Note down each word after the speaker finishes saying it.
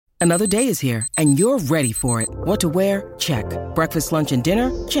Another day is here, and you're ready for it. What to wear? Check. Breakfast, lunch, and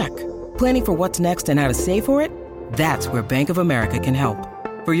dinner? Check. Planning for what's next and how to save for it? That's where Bank of America can help.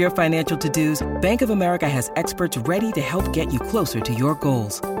 For your financial to-dos, Bank of America has experts ready to help get you closer to your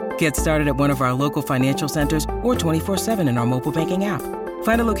goals. Get started at one of our local financial centers or 24/7 in our mobile banking app.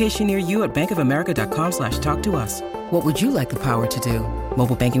 Find a location near you at bankofamerica.com/talktous. What would you like the power to do?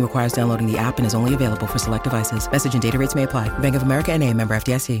 Mobile banking requires downloading the app and is only available for select devices. Message and data rates may apply. Bank of America N.A., member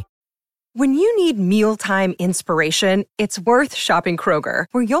FDIC. When you need mealtime inspiration, it's worth shopping Kroger,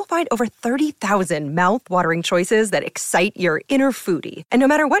 where you'll find over 30,000 mouth-watering choices that excite your inner foodie. And no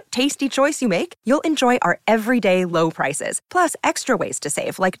matter what tasty choice you make, you'll enjoy our everyday low prices, plus extra ways to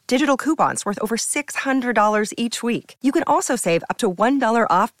save, like digital coupons worth over $600 each week. You can also save up to $1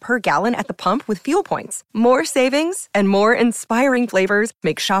 off per gallon at the pump with fuel points. More savings and more inspiring flavors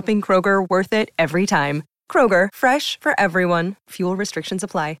make shopping Kroger worth it every time. Kroger, fresh for everyone. Fuel restrictions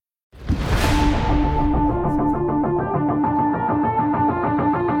apply.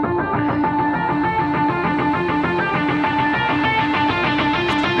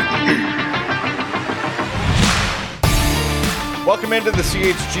 Welcome into the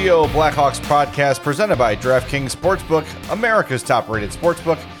CHGO Blackhawks podcast presented by DraftKings Sportsbook, America's top-rated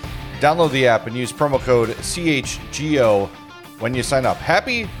sportsbook. Download the app and use promo code CHGO when you sign up.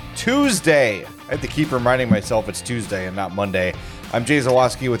 Happy Tuesday! I have to keep reminding myself it's Tuesday and not Monday. I'm Jay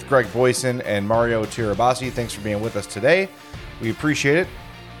Zawoski with Greg Boyson and Mario Tirabassi. Thanks for being with us today. We appreciate it.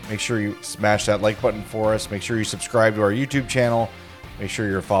 Make sure you smash that like button for us. Make sure you subscribe to our YouTube channel. Make sure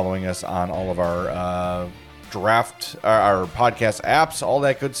you're following us on all of our our podcast apps, all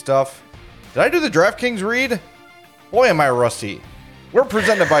that good stuff. Did I do the DraftKings read? Boy, am I rusty. We're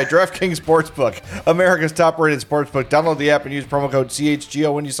presented by DraftKings Sportsbook, America's top-rated sportsbook. Download the app and use promo code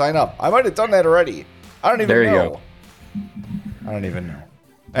CHGO when you sign up. I might have done that already. I don't even know. I don't even know.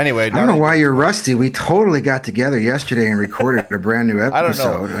 Anyway, I don't know why you're rusty. We totally got together yesterday and recorded a brand new episode. I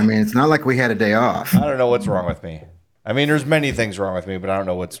don't know. I mean, it's not like we had a day off. I don't know what's wrong with me. I mean, there's many things wrong with me, but I don't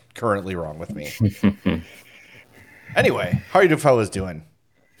know what's currently wrong with me. Anyway, how are you fellas doing?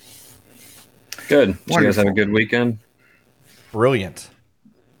 Good. Did you guys have a good weekend? Brilliant.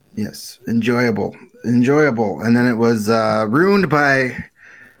 Yes, enjoyable. And then it was ruined by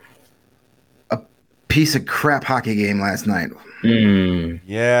a piece of crap hockey game last night.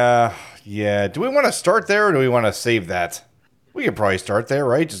 Yeah. Do we want to start there or do we want to save that? We could probably start there,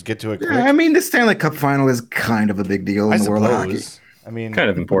 right? Just get to it quick. Yeah, I mean, the Stanley Cup final is kind of a big deal in the world of hockey. I mean, kind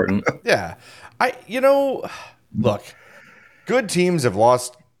of important. Yeah. Look, good teams have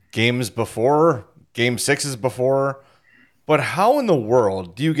lost games before, game sixes before, but how in the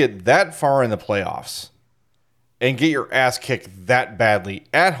world do you get that far in the playoffs and get your ass kicked that badly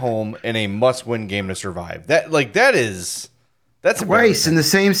at home in a must-win game to survive? That's twice in the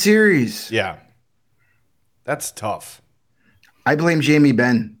same series. Yeah. That's tough. I blame Jamie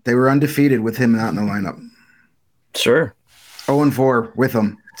Benn. They were undefeated with him not in the lineup. Sure. 0-4 with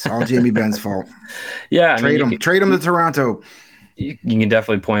him. It's all Jamie Benn's fault. Yeah, trade him to Toronto. You can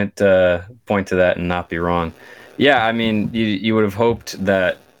definitely point to that and not be wrong. Yeah, I mean, you would have hoped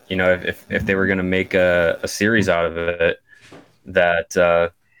that if they were going to make a series out of it,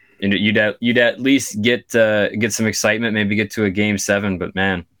 that you'd at least get some excitement, maybe get to a game 7. But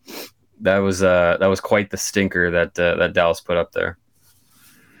man, that was quite the stinker that Dallas put up there.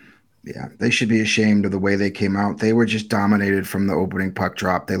 Yeah, they should be ashamed of the way they came out. They were just dominated from the opening puck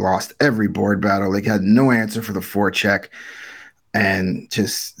drop. They lost every board battle. They had no answer for the forecheck. And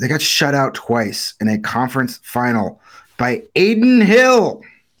they got shut out twice in a conference final by Adin Hill.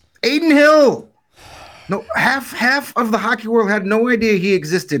 Adin Hill! No, half of the hockey world had no idea he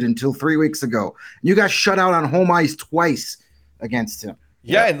existed until 3 weeks ago. You got shut out on home ice twice against him.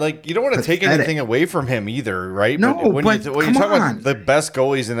 Yeah, and you don't want to take anything away from him either, right? No, when you talk about the best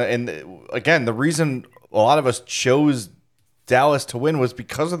goalies, and again, the reason a lot of us chose Dallas to win was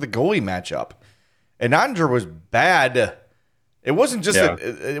because of the goalie matchup. And Andra was bad. It wasn't just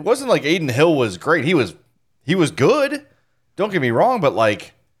it wasn't like Adin Hill was great. He was good. Don't get me wrong, but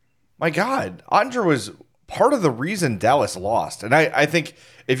my God, Andra was part of the reason Dallas lost. And I think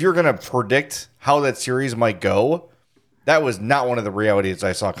if you're gonna predict how that series might go, that was not one of the realities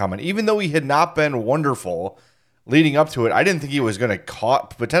I saw coming. Even though he had not been wonderful leading up to it, I didn't think he was going to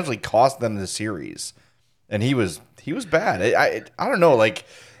potentially cost them the series. And he was bad. I don't know.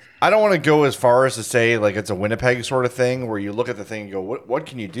 I don't want to go as far as to say it's a Winnipeg sort of thing where you look at the thing and go, what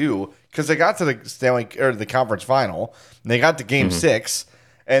can you do? Because they got to the conference final and they got to game 6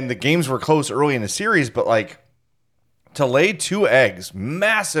 and the games were close early in the series, but to lay 2 eggs,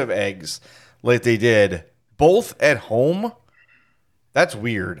 massive eggs, like they did, both at home, That's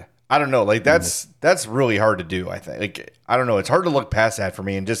weird. I don't know. Like that's really hard to do. I think. Like I don't know. It's hard to look past that for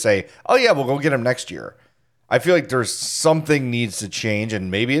me and just say, "Oh yeah, we'll go get him next year." I feel like there's something needs to change,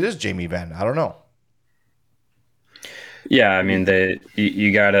 and maybe it is Jamie Benn. I don't know. Yeah, I mean,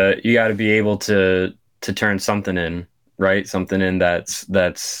 you gotta be able to turn something in, right? Something in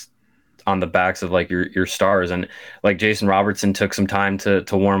that's on the backs of like your stars, and like Jason Robertson took some time to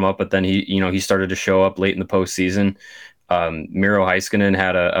warm up, but then he started to show up late in the postseason. Miro Heiskanen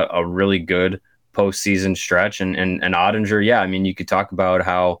had a really good postseason stretch, and Ottinger, yeah, I mean, you could talk about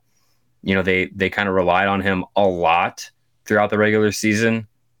how they kind of relied on him a lot throughout the regular season,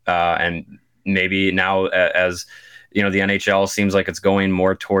 and maybe now as the NHL seems like it's going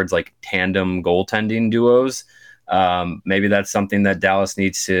more towards like tandem goaltending duos. Maybe that's something that Dallas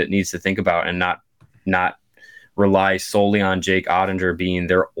needs to think about, and not rely solely on Jake Ottinger being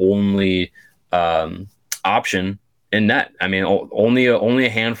their only option in net. I mean, only a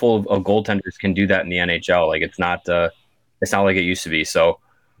handful of goaltenders can do that in the NHL. Like it's not like it used to be. So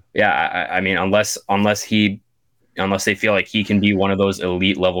yeah, I mean, unless they feel like he can be one of those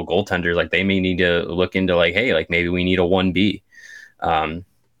elite level goaltenders, like they may need to look into like, hey, like maybe we need a 1B.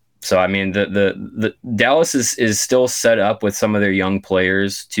 So I mean, the Dallas is still set up with some of their young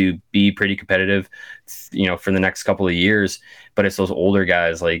players to be pretty competitive, for the next couple of years. But it's those older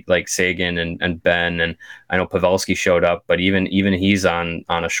guys like Sagan and Ben, and I know Pavelski showed up, but even he's on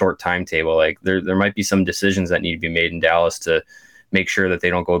a short timetable. Like there might be some decisions that need to be made in Dallas to make sure that they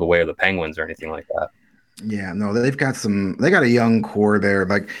don't go the way of the Penguins or anything like that. Yeah, no, they got a young core there.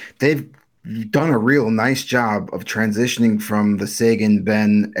 Like they've done a real nice job of transitioning from the Sagan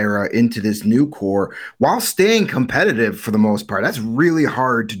Ben era into this new core while staying competitive for the most part. That's really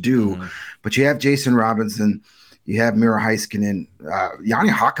hard to do. Mm-hmm. But you have Jason Robinson, you have Miro Heiskanen,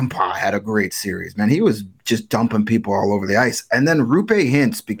 Yanni Hakanpää had a great series, man. He was just dumping people all over the ice. And then Rupe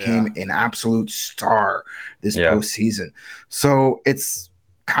Hintz became an absolute star this postseason. So it's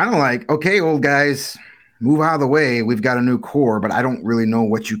kind of like, okay, old guys, move out of the way. We've got a new core, but I don't really know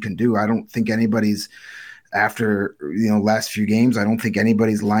what you can do. I don't think anybody's after last few games. I don't think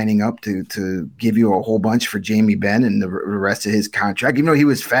anybody's lining up to give you a whole bunch for Jamie Benn and the rest of his contract. Even though he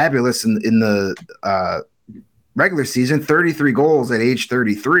was fabulous in the regular season, 33 goals at age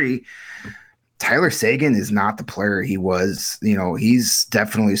 33. Tyler Sagan is not the player he was. He's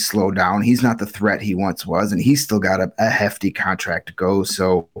definitely slowed down. He's not the threat he once was, and he's still got a hefty contract to go.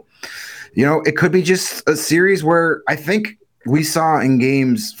 So, it could be just a series where I think we saw in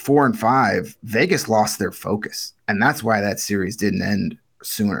games 4 and 5, Vegas lost their focus. And that's why that series didn't end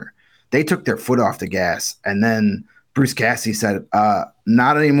sooner. They took their foot off the gas. And then Bruce Cassidy said,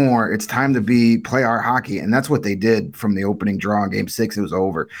 not anymore. It's time to play our hockey. And that's what they did from the opening draw in game 6. It was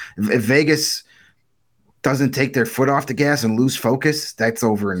over. If Vegas doesn't take their foot off the gas and lose focus, that's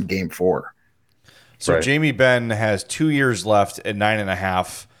over in game 4. So right. Jamie Benn has 2 years left at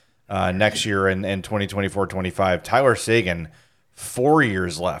 9.5. Next year in 2024-25. Tyler Sagan, 4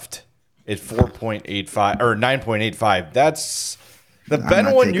 years left at 4.85 or 9.85. That's the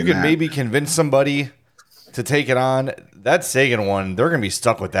Ben one. You could maybe convince somebody to take it on. That Sagan one, they're going to be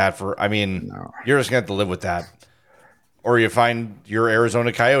stuck with that you're just going to have to live with that. Or you find your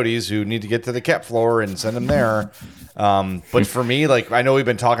Arizona Coyotes who need to get to the cap floor and send them there. But for me, like I know we've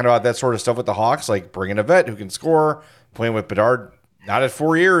been talking about that sort of stuff with the Hawks, like bringing a vet who can score, playing with Bedard. Not at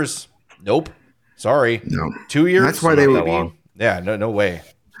 4 years. Nope. Sorry. No. 2 years. That's why they were long. Yeah. No way.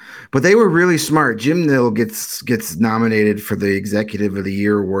 But they were really smart. Jim Nill gets nominated for the Executive of the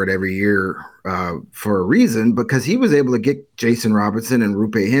Year award every year for a reason, because he was able to get Jason Robinson and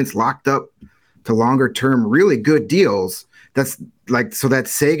Rupe Hintz locked up to longer term, really good deals. That's like, so that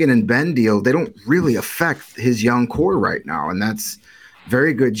Sagan and Ben deal, they don't really affect his young core right now. And that's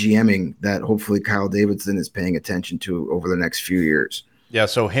very good GMing that hopefully Kyle Davidson is paying attention to over the next few years. Yeah,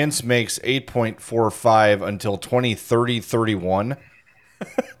 so Hintz makes 8.45 until 2030-31.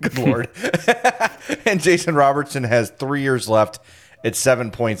 Good Lord. And Jason Robertson has 3 years left at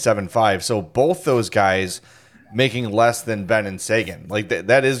 7.75. So both those guys making less than Ben and Sagan. Like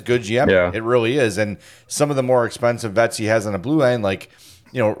that is good GMing. Yeah. It really is. And some of the more expensive vets he has on the blue line, like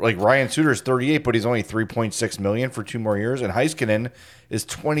Ryan Suter's 38, but he's only $3.6 million for 2 more years. And Heiskanen is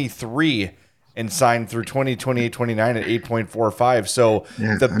 23 and signed through 2028-29 at 8.45. So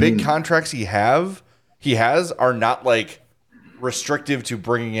the big contracts he has are not like restrictive to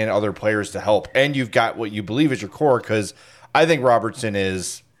bringing in other players to help. And you've got what you believe is your core, because I think Robertson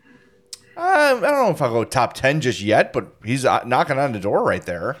is, I don't know if I'll go top 10 just yet, but he's knocking on the door right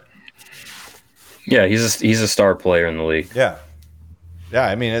there. Yeah, he's a star player in the league. Yeah. Yeah,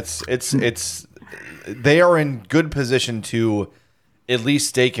 I mean, it's they are in good position to at least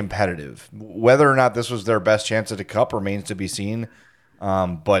stay competitive. Whether or not this was their best chance at a cup remains to be seen.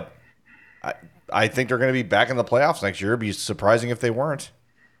 But I think they're going to be back in the playoffs next year. It'd be surprising if they weren't.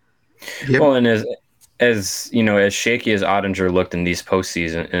 Yep. Well, and as you know, as shaky as Ottinger looked in this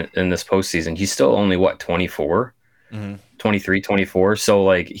postseason, he's still only 24, 23, 24. So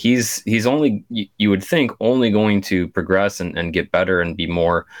like he's only, you would think, only going to progress and get better and be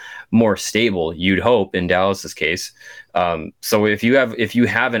more stable. You'd hope in Dallas's case. So if you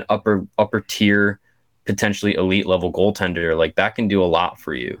have an upper tier, potentially elite level goaltender, like that can do a lot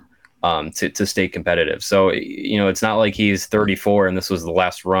for you. To stay competitive. So, you know, it's not like he's 34 and this was the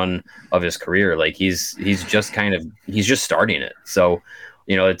last run of his career. Like he's just starting it. So,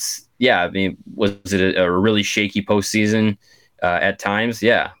 you know, I mean, was it a really shaky postseason at times?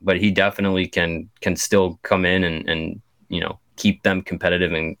 Yeah, but he definitely can still come in and, you know, keep them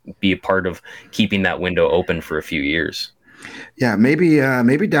competitive and be a part of keeping that window open for a few years. Yeah, maybe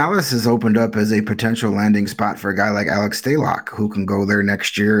Dallas has opened up as a potential landing spot for a guy like Alex Stalock, who can go there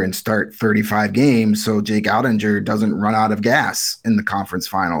next year and start 35 games so Jake Ottinger doesn't run out of gas in the conference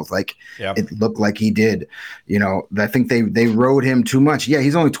finals like it looked like he did. You know, I think they rode him too much. Yeah,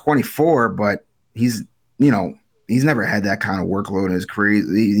 he's only 24, but he's never had that kind of workload in his career.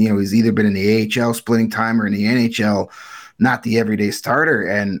 He's either been in the AHL splitting time or in the NHL, not the everyday starter.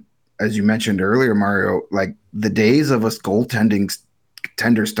 And as you mentioned earlier, Mario, like the days of us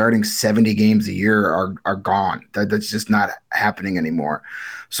goaltender starting 70 games a year are gone. That's just not happening anymore.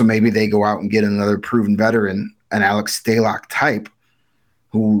 So maybe they go out and get another proven veteran, an Alex Stalock type,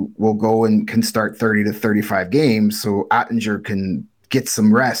 who will go and can start 30 to 35 games. So Ottinger can get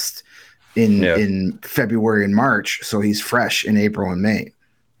some rest in February and March. So he's fresh in April and May.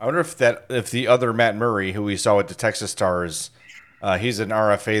 I wonder if the other Matt Murray, who we saw with the Texas Stars, he's an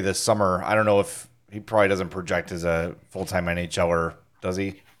RFA this summer. I don't know if he probably doesn't project as a full-time NHLer, does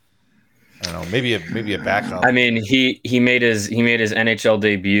he? I don't know. Maybe a backup. I mean, he made his NHL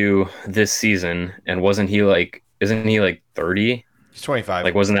debut this season, and isn't he like 30? He's 25.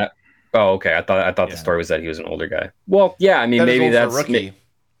 Like, wasn't that? Oh, okay. I thought the story was that he was an older guy. Well, yeah. I mean, maybe that's a rookie.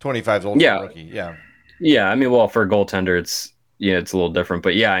 25 is old for a rookie. Yeah. Yeah. I mean, well, for a goaltender, it's a little different,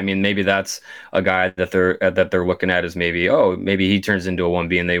 but yeah, I mean, maybe that's a guy that they're looking at as maybe he turns into a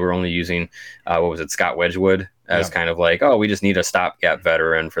 1B, and they were only using Scott Wedgwood as kind of like, we just need a stopgap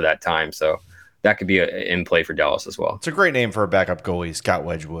veteran for that time. So that could be in play for Dallas as well. It's a great name for a backup goalie, Scott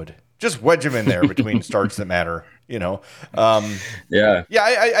Wedgwood. Just wedge him in there between starts that matter, you know? Yeah.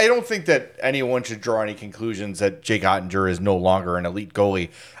 I don't think that anyone should draw any conclusions that Jake Ottinger is no longer an elite goalie.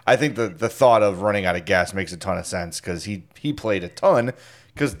 I think the thought of running out of gas makes a ton of sense because he played a ton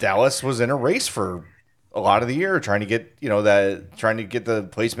because Dallas was in a race for a lot of the year trying to get the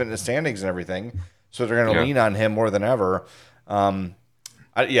placement in the standings and everything. So they're going to lean on him more than ever.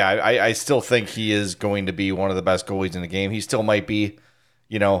 I still think he is going to be one of the best goalies in the game. He still might be.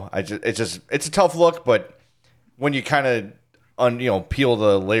 You know, it's a tough look, but when you kind of peel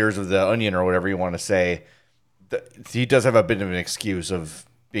the layers of the onion or whatever you want to say, he does have a bit of an excuse of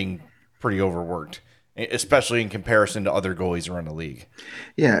being pretty overworked, especially in comparison to other goalies around the league.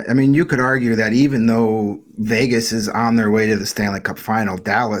 Yeah, I mean, you could argue that even though Vegas is on their way to the Stanley Cup final,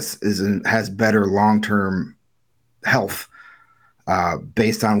 Dallas has better long-term health.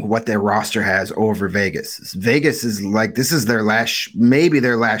 Based on what their roster has over Vegas. Vegas is like, this is maybe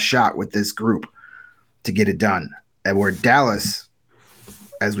their last shot with this group to get it done. And where Dallas,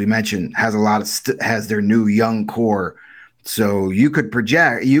 as we mentioned, has has their new young core. So you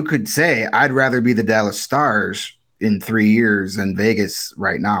could say, I'd rather be the Dallas Stars in 3 years than Vegas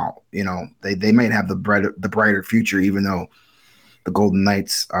right now. You know, they might have the brighter future, even though the Golden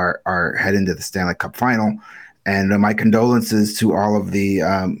Knights are heading to the Stanley Cup final. And my condolences to all of the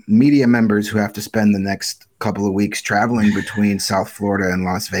media members who have to spend the next couple of weeks traveling between South Florida and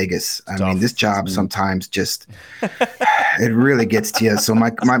Las Vegas. I mean, this job sometimes just it really gets to you. So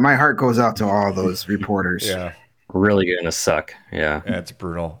my heart goes out to all those reporters. Yeah, really gonna suck. Yeah, it's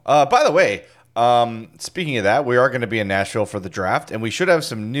brutal. By the way, speaking of that, we are going to be in Nashville for the draft, and we should have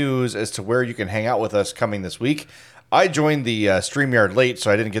some news as to where you can hang out with us coming this week. I joined the StreamYard late, so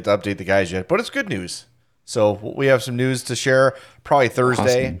I didn't get to update the guys yet, but it's good news. So we have some news to share probably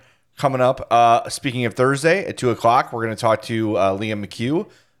Thursday coming up. Speaking of Thursday at 2:00, we're going to talk to Liam McHugh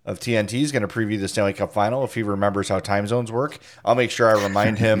of TNT. He's going to preview the Stanley Cup final if he remembers how time zones work. I'll make sure I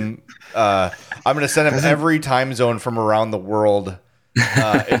remind him. I'm going to send him every time zone from around the world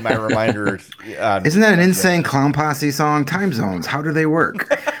in my reminder. Isn't that an Insane Clown Posse song? Time zones, how do they work?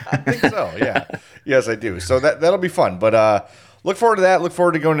 I think so, yeah. Yes, I do. So that'll be fun. But look forward to that. Look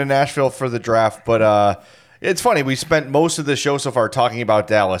forward to going to Nashville for the draft. But It's funny. We spent most of the show so far talking about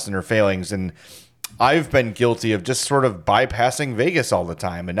Dallas and their failings, and I've been guilty of just sort of bypassing Vegas all the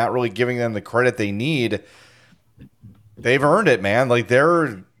time and not really giving them the credit they need. They've earned it, man. Like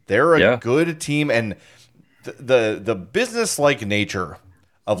they're a good team, and the business-like nature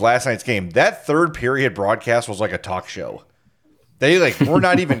of last night's game. That third period broadcast was like a talk show. They we're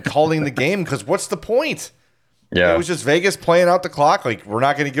not even calling the game because what's the point? Yeah, it was just Vegas playing out the clock. Like we're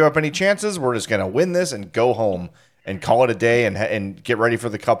not going to give up any chances. We're just going to win this and go home and call it a day and get ready for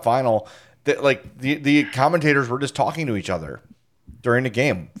the Cup final. The commentators were just talking to each other during the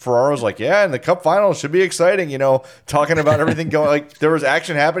game. Ferraro's like, yeah, and the Cup final should be exciting, talking about everything going. Like there was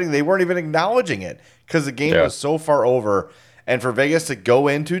action happening. They weren't even acknowledging it because the game was so far over. And for Vegas to go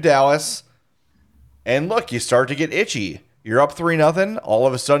into Dallas and look, you start to get itchy. You're up 3-0. All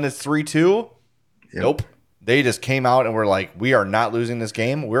of a sudden it's 3-2. Yep. Nope. They just came out and were like, we are not losing this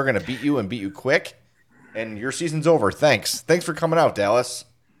game. We're going to beat you and beat you quick. And your season's over. Thanks for coming out, Dallas.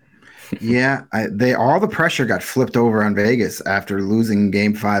 Yeah, all the pressure got flipped over on Vegas after losing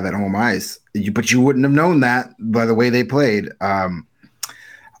Game 5 at home ice. But you wouldn't have known that by the way they played. A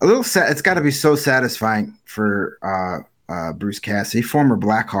little sad. It's got to be so satisfying for Bruce Cassidy, former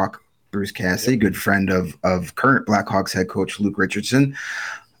Blackhawk Bruce Cassidy, good friend of current Blackhawks head coach Luke Richardson.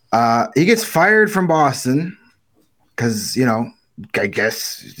 He gets fired from Boston because, I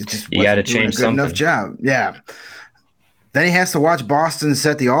guess it just wasn't doing a good enough job. Yeah. Then he has to watch Boston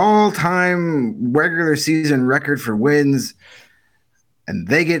set the all-time regular season record for wins, and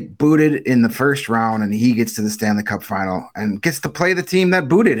they get booted in the first round, and he gets to the Stanley Cup final and gets to play the team that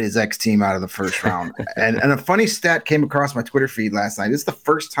booted his ex-team out of the first round. and a funny stat came across my Twitter feed last night. It's the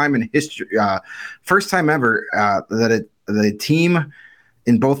first time in history, first time ever that the team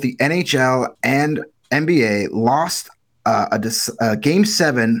in both the NHL and NBA lost a Game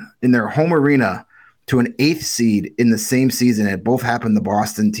 7 in their home arena to an 8th seed in the same season. It both happened to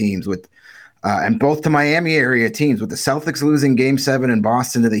Boston teams and both to Miami area teams, with the Celtics losing Game 7 in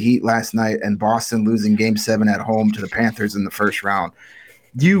Boston to the Heat last night and Boston losing Game 7 at home to the Panthers in the first round.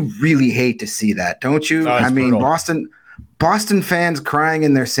 You really hate to see that, don't you? I mean, Boston fans crying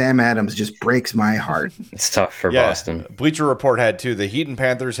in their Sam Adams just breaks my heart. It's tough for Boston. Bleacher Report had too. The Heat and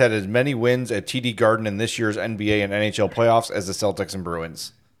Panthers had as many wins at TD Garden in this year's NBA and NHL playoffs as the Celtics and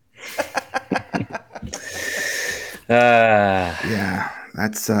Bruins. Yeah,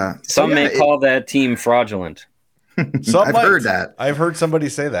 that's some may call that team fraudulent. Heard that. I've heard somebody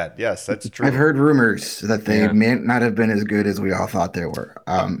say that. Yes, that's true. I've heard rumors that they may not have been as good as we all thought they were.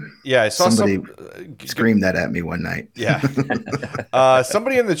 I saw somebody screamed that at me one night. Yeah.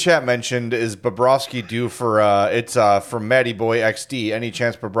 Somebody in the chat mentioned, is Bobrovsky due for it's from Matty Boy XD. Any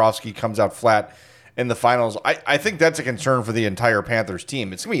chance Bobrovsky comes out flat in the finals? I think that's a concern for the entire Panthers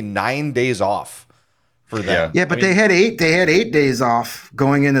team. It's gonna be 9 days off for them. Yeah, but they had 8 days off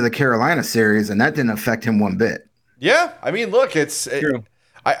going into the Carolina series, and that didn't affect him one bit. Yeah, I mean, look, I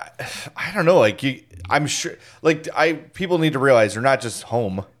don't know. I'm sure. People need to realize they're not just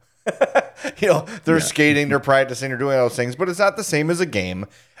home. They're skating, they're practicing, they're doing all those things, but it's not the same as a game.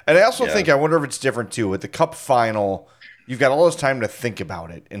 And I also think, I wonder if it's different too with the Cup final. You've got all this time to think about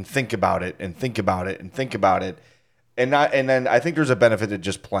it and think about it and think about it and think about it, and then I think there's a benefit to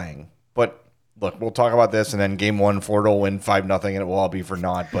just playing. But look, we'll talk about this, and then Game 1, Florida will win 5-0, and it will all be for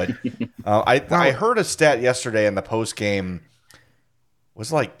naught. But I heard a stat yesterday in the post game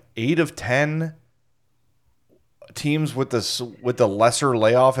was 8 of 10 teams with the lesser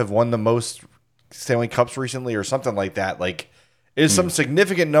layoff have won the most Stanley Cups recently, or something like that. Is some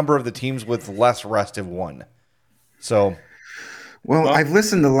significant number of the teams with less rest have won. So, well, I've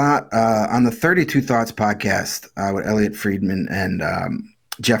listened a lot on the 32 Thoughts podcast with Elliot Friedman and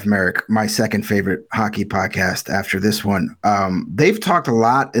Jeff Merrick, my second favorite hockey podcast after this one. They've talked a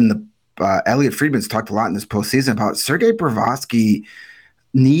lot Elliot Friedman's talked a lot in this postseason about Sergei Bobrovsky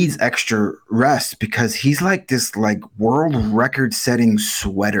needs extra rest because he's this world record setting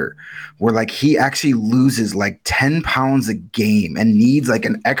sweater where he actually loses 10 pounds a game and needs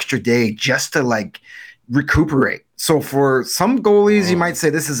an extra day just to recuperate. So for some goalies, you might say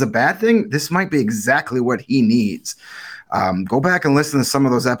this is a bad thing. This might be exactly what he needs. Go back and listen to some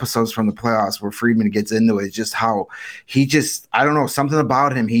of those episodes from the playoffs where Friedman gets into it. Just how I don't know, something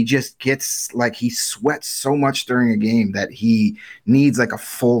about him. He just gets he sweats so much during a game that he needs a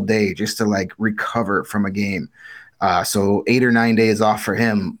full day just to recover from a game. So 8 or 9 days off for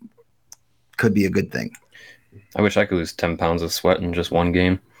him could be a good thing. I wish I could lose 10 pounds of sweat in just one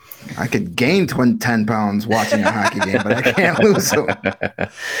game. I could gain 10 pounds watching a hockey game, but I can't lose them.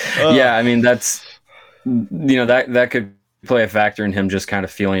 Yeah, I mean, that's, that could play a factor in him just kind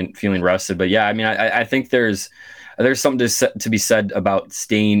of feeling rested. But yeah, I mean, I think there's something to be said about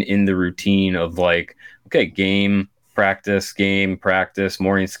staying in the routine of like, okay, game, practice,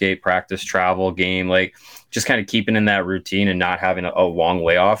 morning skate, practice, travel, game, like just kind of keeping in that routine and not having a long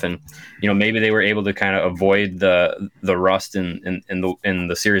layoff. And, maybe they were able to kind of avoid the rust in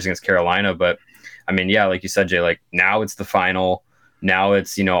the series against Carolina. But I mean, yeah, like you said, Jay, like now it's the final. Now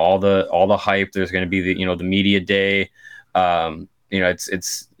it's, all the hype. There's going to be the media day. You're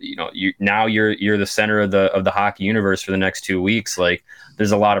the center of the hockey universe for the next 2 weeks. Like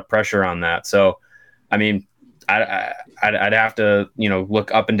there's a lot of pressure on that. So, I mean, I'd have to,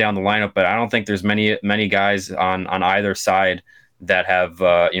 look up and down the lineup, but I don't think there's many guys on either side that have,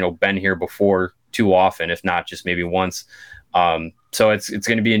 been here before too often, if not just maybe once. So it's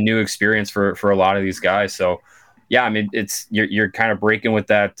going to be a new experience for a lot of these guys. So yeah, I mean, you're kind of breaking with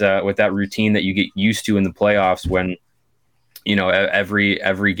that routine that you get used to in the playoffs when,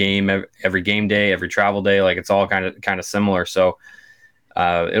 every game day, every travel day, like it's all kind of similar. So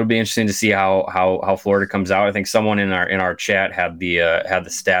it'll be interesting to see how Florida comes out. I think someone in our chat had the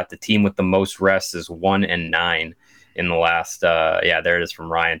stat: the team with the most rests is 1-9 in the last. There it is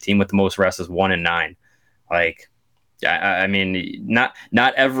from Ryan. Team with the most rests is 1-9. Like, I mean, not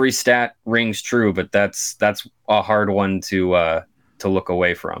every stat rings true, but that's a hard one to look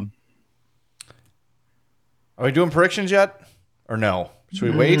away from. Are we doing predictions yet, or no?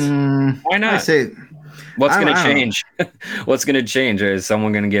 Should we wait? Why not? I say. What's going to change? What's going to change? Is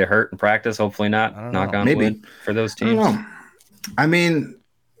someone going to get hurt in practice? Hopefully not. Knock on wood for those teams. I mean,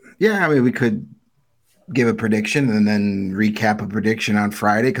 we could give a prediction and then recap a prediction on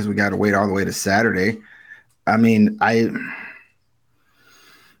Friday because we got to wait all the way to Saturday. I mean,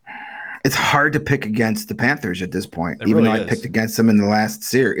 it's hard to pick against the Panthers at this point, even though I picked against them in the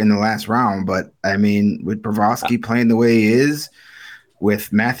last round. But I mean, with Bobrovsky playing the way he is,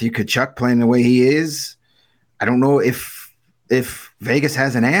 with Matthew Tkachuk playing the way he is, I don't know if Vegas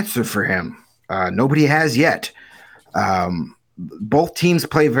has an answer for him. Nobody has yet. Both teams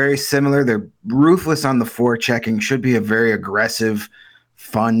play very similar. They're ruthless on the forechecking. Should be a very aggressive,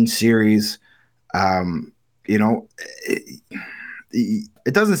 fun series. It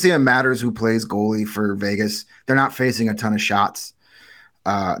doesn't seem it matters who plays goalie for Vegas. They're not facing a ton of shots.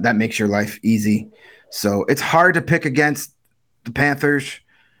 That makes your life easy. So it's hard to pick against the Panthers,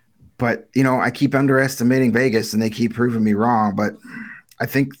 but I keep underestimating Vegas and they keep proving me wrong. But I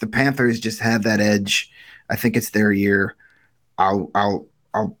think the Panthers just have that edge. I think it's their year. I'll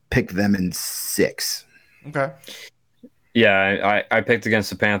pick them in 6. Okay. Yeah, I picked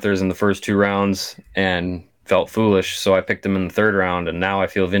against the Panthers in the first 2 rounds and felt foolish, so I picked them in the 3rd round, and now I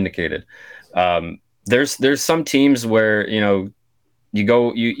feel vindicated. There's some teams where you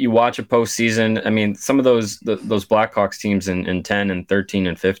watch a postseason. I mean, some of those Blackhawks teams in 10 and 13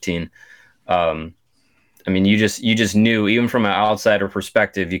 and 15. I mean, you just knew, even from an outsider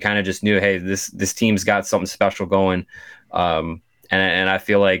perspective, you kind of just knew, hey, this team's got something special going. And I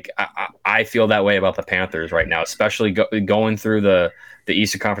feel like I feel that way about the Panthers right now, especially going through the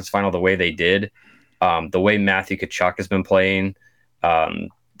Eastern Conference Final the way they did, the way Matthew Tkachuk has been playing, kind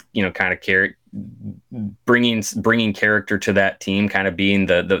of bringing character to that team, kind of being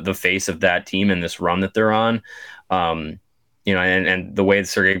the face of that team in this run that they're on, and the way that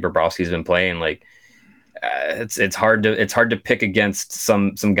Sergei Bobrovsky's been playing, like it's hard to pick against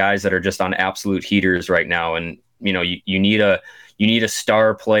some guys that are just on absolute heaters right now, and you need a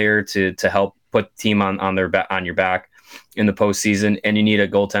star player to help put the team on your back in the postseason, and you need a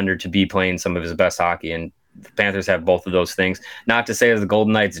goaltender to be playing some of his best hockey. And the Panthers have both of those things. Not to say that the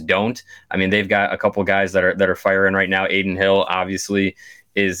Golden Knights don't. I mean, they've got a couple guys that are firing right now. Aiden Hill obviously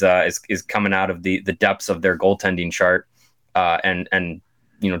is coming out of the depths of their goaltending chart, and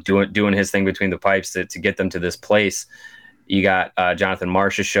doing his thing between the pipes to get them to this place. You got Jonathan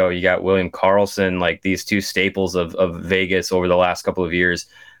March's show. You got William Karlsson, like these 2 staples of Vegas over the last couple of years.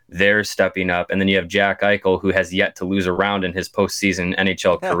 They're stepping up. And then you have Jack Eichel, who has yet to lose a round in his postseason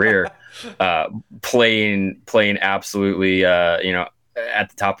NHL career, playing absolutely, at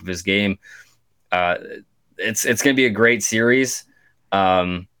the top of his game. It's going to be a great series.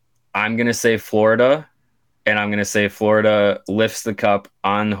 I'm going to say Florida. And I'm going to say Florida lifts the cup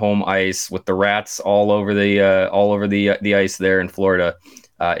on home ice with the Rats all over the ice there in Florida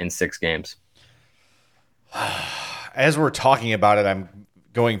in 6 games. As we're talking about it, I'm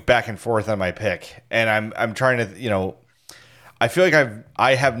going back and forth on my pick, and I'm trying to, I feel like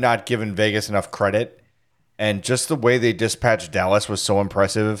I have not given Vegas enough credit, and just the way they dispatched Dallas was so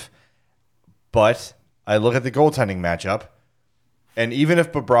impressive. But I look at the goaltending matchup, and even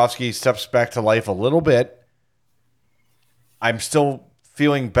if Bobrovsky steps back to life a little bit, I'm still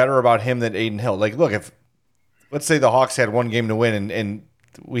feeling better about him than Adin Hill. Like, look, if let's say the Hawks had one game to win and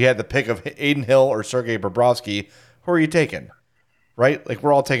we had the pick of Adin Hill or Sergei Bobrovsky, who are you taking? Right? Like,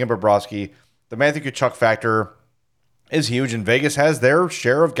 we're all taking Bobrovsky. The Matthew Tkachuk factor is huge, and Vegas has their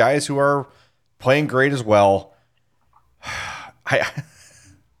share of guys who are playing great as well. I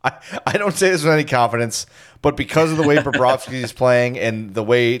don't say this with any confidence, but because of the way Bobrovsky is playing and the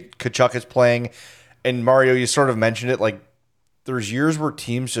way Tkachuk is playing, and Mario, you sort of mentioned it, like, there's years where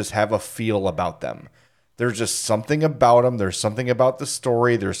teams just have a feel about them. There's just something about them. There's something about the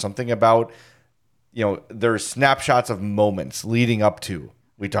story. There's something about, there's snapshots of moments leading up to.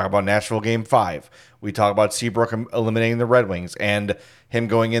 We talk about Nashville Game 5. We talk about Seabrook eliminating the Red Wings and him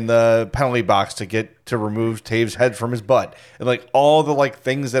going in the penalty box to remove Taves' head from his butt. And like all the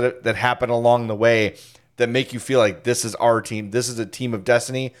things that happen along the way that make you feel like this is our team. This is a team of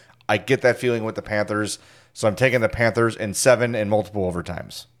destiny. I get that feeling with the Panthers. So I'm taking the Panthers in 7 and multiple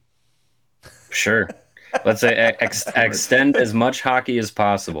overtimes. Sure. Let's say extend as much hockey as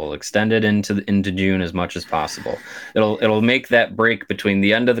possible. Extend it into June as much as possible. It'll make that break between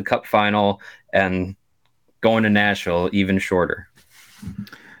the end of the Cup final and going to Nashville even shorter.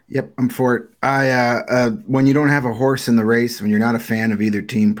 Yep, I'm for it. When you don't have a horse in the race, when you're not a fan of either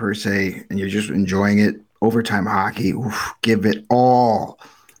team per se, and you're just enjoying it, overtime hockey, give it all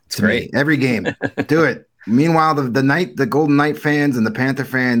to me. Every game, do it. Meanwhile, the Golden Knight fans and the Panther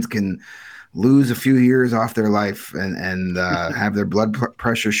fans can lose a few years off their life and have their blood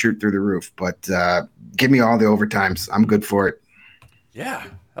pressure shoot through the roof. But give me all the overtimes. I'm good for it. Yeah.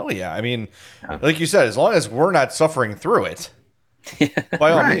 Hell yeah. I mean, like you said, as long as we're not suffering through it,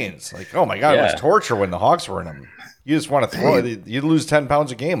 by all means. Like, oh my God, it was torture when the Hawks were in them. You just want to throw it. You lose 10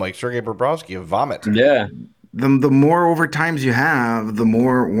 pounds a game like Sergei Bobrovsky, you vomit. Yeah. The more overtimes you have, the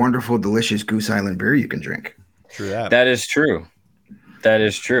more wonderful, delicious Goose Island beer you can drink. True that. That is true. That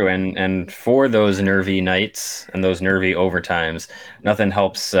is true. And for those nervy nights and those nervy overtimes, nothing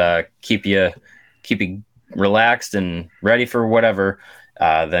helps keep you relaxed and ready for whatever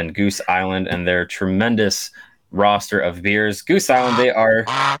than Goose Island and their tremendous roster of beers. Goose Island, they are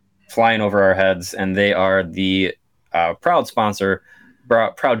flying over our heads, and they are the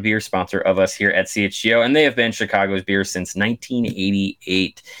proud beer sponsor of us here at CHGO, and they have been Chicago's beer since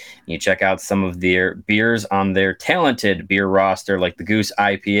 1988. You check out some of their beers on their talented beer roster, like the Goose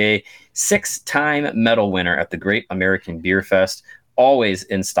IPA, 6-time medal winner at the Great American Beer Fest, always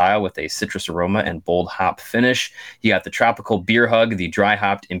in style with a citrus aroma and bold hop finish. You got the Tropical Beer Hug, the dry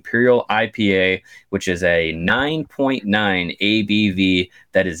hopped Imperial IPA, which is a 9.9 ABV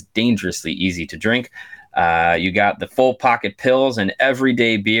that is dangerously easy to drink. You got the Full Pocket Pills, and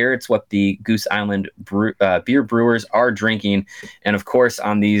everyday beer. It's what the Goose Island beer brewers are drinking. And of course,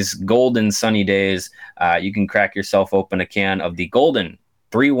 on these golden sunny days, you can crack yourself open a can of the Golden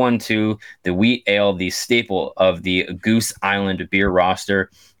 312, the wheat ale, the staple of the Goose Island beer roster.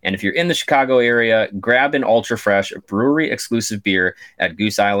 And if you're in the Chicago area, grab an ultra fresh brewery exclusive beer at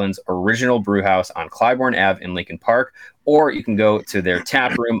Goose Island's original brew house on Clybourne Ave in Lincoln Park, or you can go to their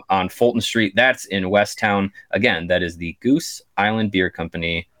tap room on Fulton Street. That's in Westtown. Again, that is the Goose Island Beer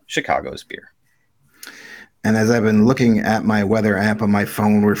Company, Chicago's beer. And as I've been looking at my weather app on my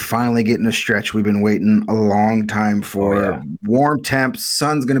phone, we're finally getting a stretch we've been waiting a long time for. Warm temps,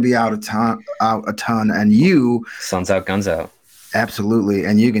 sun's going to be out a ton, and you... Sun's out, guns out. Absolutely,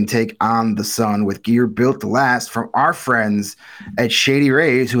 and you can take on the sun with gear built to last from our friends at Shady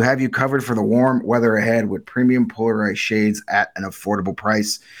Rays, who have you covered for the warm weather ahead with premium polarized shades at an affordable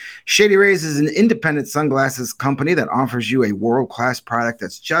price. Shady Rays is an independent sunglasses company that offers you a world-class product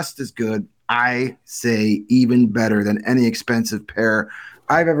that's just as good, I say even better, than any expensive pair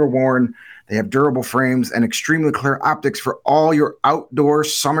I've ever worn. They have durable frames and extremely clear optics for all your outdoor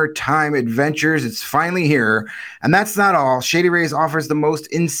summertime adventures. It's finally here. And that's not all. Shady Rays offers the most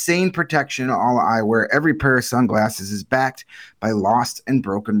insane protection in all eyewear. Every pair of sunglasses is backed by lost and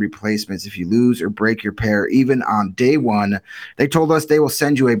broken replacements. If you lose or break your pair, even on day one, they told us they will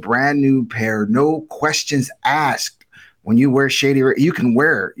send you a brand new pair. No questions asked. When you wear you can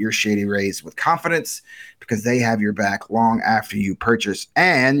wear your Shady Rays with confidence because they have your back long after you purchase.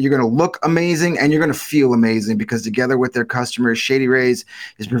 And you're going to look amazing and you're going to feel amazing because together with their customers, Shady Rays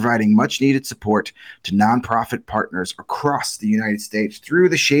is providing much needed support to nonprofit partners across the United States through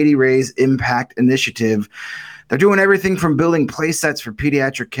the Shady Rays Impact Initiative. They're doing everything from building play sets for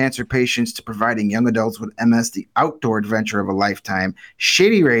pediatric cancer patients to providing young adults with MS the outdoor adventure of a lifetime.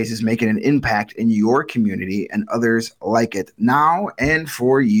 Shady Rays is making an impact in your community and others like it now and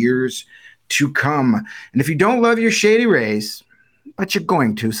for years to come. And if you don't love your Shady Rays, but you're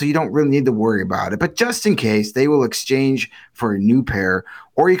going to, so you don't really need to worry about it. But just in case, they will exchange for a new pair,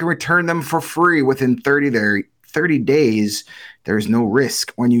 or you can return them for free within 30 days. There's no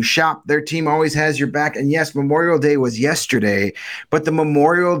risk. When you shop, their team always has your back. And yes, Memorial Day was yesterday, but the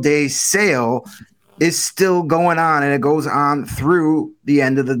Memorial Day sale is still going on, and it goes on through the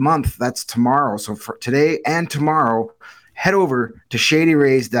end of the month. That's tomorrow. So for today and tomorrow, head over to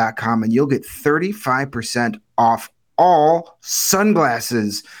shadyrays.com and you'll get 35% off all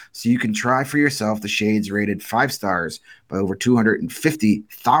sunglasses, so you can try for yourself the shades rated 5 stars by over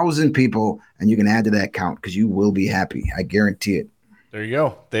 250,000 people, and you can add to that count because you will be happy. I guarantee it. There you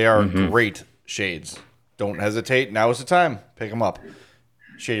go. They are great shades. Don't hesitate. Now is the time. Pick them up.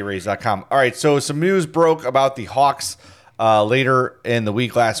 ShadyRays.com. All right, so some news broke about the Hawks later in the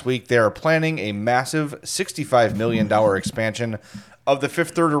week last week. They are planning a massive $65 million expansion of the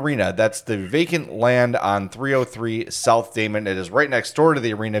Fifth Third Arena. That's the vacant land on 303 South Damon. It is right next door to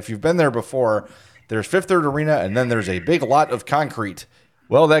the arena. If you've been there before, there's Fifth Third Arena, and then there's a big lot of concrete.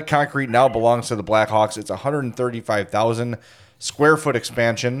 Well, that concrete now belongs to the Blackhawks. It's a 135,000 square foot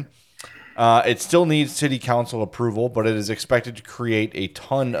expansion. It still needs city council approval, but it is expected to create a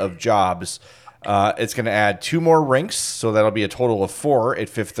ton of jobs. It's going to add 2 more rinks, so that'll be a total of 4 at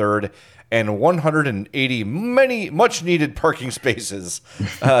Fifth Third, and 180 much needed parking spaces.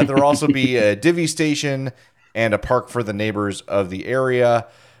 There'll also be a divvy station and a park for the neighbors of the area.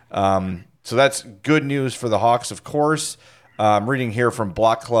 So that's good news for the Hawks, of course. I'm reading here from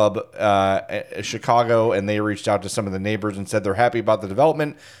Block Club Chicago, and they reached out to some of the neighbors and said they're happy about the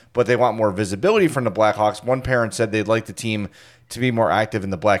development, but they want more visibility from the Blackhawks. One parent said they'd like the team to be more active in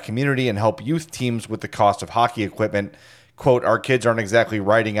the Black community and help youth teams with the cost of hockey equipment. Quote, our kids aren't exactly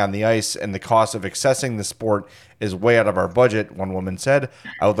riding on the ice, and the cost of accessing the sport is way out of our budget, one woman said.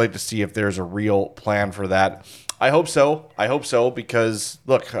 I would like to see if there's a real plan for that. I hope so, because,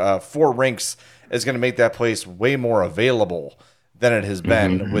 look, 4 rinks is going to make that place way more available than it has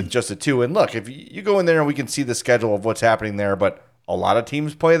been with just a 2. And look, if you go in there and we can see the schedule of what's happening there, but a lot of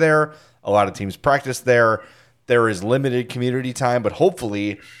teams play there, a lot of teams practice there. There is limited community time, but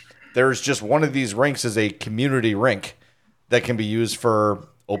hopefully there's just one of these rinks as a community rink that can be used for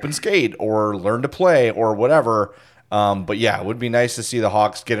open skate or learn to play or whatever. But yeah, it would be nice to see the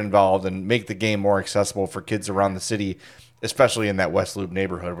Hawks get involved and make the game more accessible for kids around the city, especially in that West Loop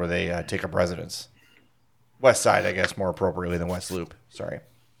neighborhood where they take up residence. West Side, I guess, more appropriately than West Loop. Sorry.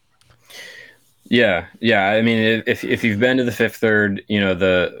 Yeah. I mean, if you've been to the Fifth Third, in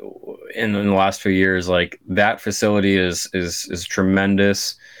the last few years, like that facility is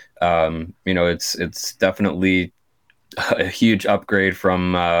tremendous. It's definitely a huge upgrade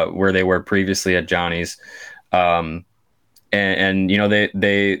from where they were previously at Johnny's. And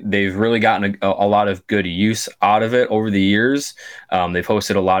they've really gotten a lot of good use out of it over the years. They've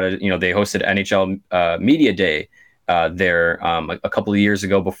hosted a lot of, they hosted NHL Media Day there a couple of years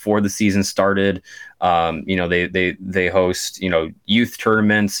ago before the season started. They host, youth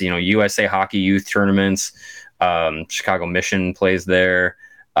tournaments, USA Hockey youth tournaments. Chicago Mission plays there.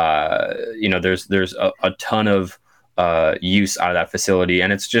 There's a ton of use out of that facility,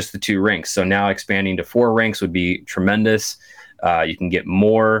 and it's just the 2 rinks. So now expanding to 4 rinks would be tremendous. You can get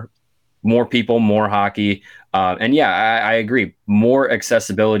more people, more hockey, and yeah, I agree. More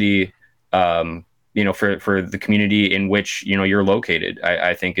accessibility, for the community in which you're located,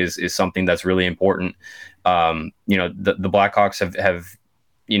 I think is something that's really important. The Blackhawks have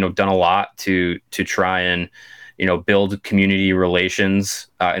done a lot to try and build community relations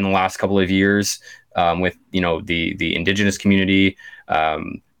in the last couple of years. With the indigenous community,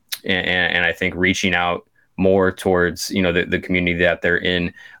 and I think reaching out more towards the community that they're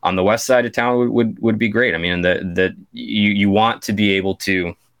in on the west side of town would be great. I mean, that you want to be able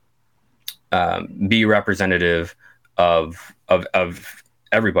to be representative of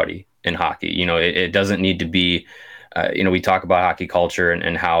everybody in hockey. It doesn't need to be. We talk about hockey culture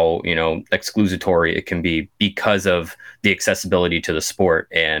and how, exclusatory it can be because of the accessibility to the sport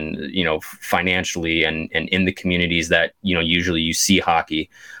and, financially and in the communities that, usually you see hockey.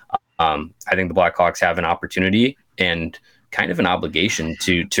 I think the Blackhawks have an opportunity and kind of an obligation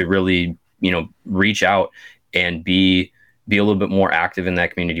to really, reach out and be a little bit more active in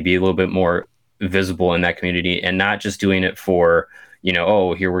that community, be a little bit more visible in that community, and not just doing it for,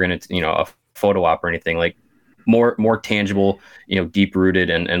 here we're going to, a photo op or anything. Like, more tangible, deep rooted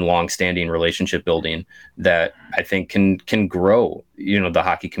and long standing relationship building that I think can grow, the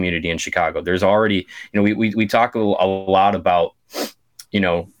hockey community in Chicago. There's already, we talk a lot about,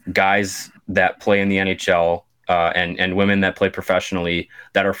 guys that play in the NHL and women that play professionally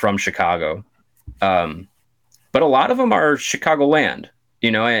that are from Chicago. but a lot of them are Chicagoland,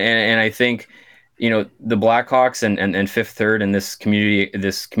 and I think, the Blackhawks and Fifth Third and this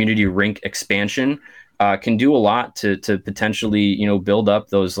community rink expansion can do a lot to potentially, build up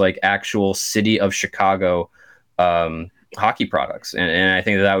those like actual city of Chicago hockey products. And I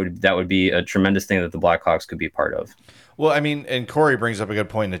think that would be a tremendous thing that the Blackhawks could be part of. Well, I mean, and Corey brings up a good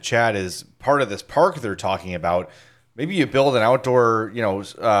point in the chat, is part of this park they're talking about. Maybe you build an outdoor,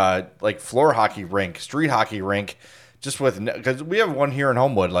 like floor hockey rink, street hockey rink, just because we have one here in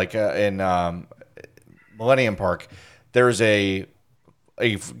Homewood, like in Millennium Park. There's a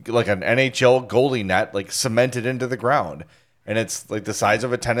like an NHL goalie net, like cemented into the ground, and it's like the size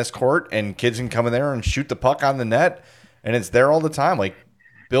of a tennis court, and kids can come in there and shoot the puck on the net, and it's there all the time. Like,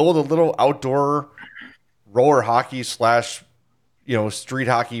 build a little outdoor roller hockey / street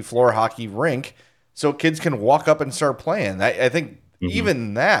hockey, floor hockey rink, so kids can walk up and start playing. I think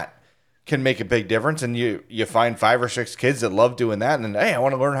even that can make a big difference. And you find 5 or 6 kids that love doing that, and then, hey, I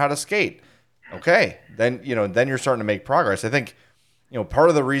want to learn how to skate. Okay, then you're starting to make progress. I think part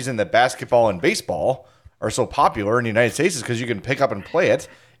of the reason that basketball and baseball are so popular in the United States is because you can pick up and play it.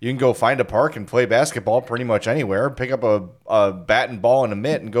 You can go find a park and play basketball pretty much anywhere. Pick up a bat and ball and a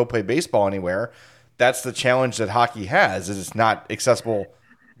mitt and go play baseball anywhere. That's the challenge that hockey has, is it's not accessible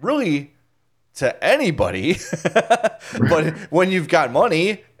really to anybody. But when you've got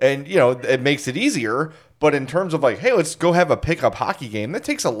money and, it makes it easier. But in terms of like, hey, let's go have a pickup hockey game, that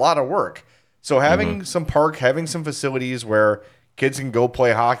takes a lot of work. So having some park, having some facilities where kids can go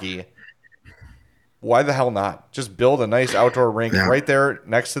play hockey, why the hell not? Just build a nice outdoor rink right there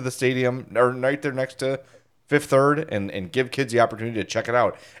next to the stadium, or right there next to Fifth Third, and give kids the opportunity to check it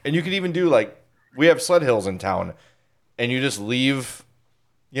out. And you could even do, like, we have sled hills in town, and you just leave,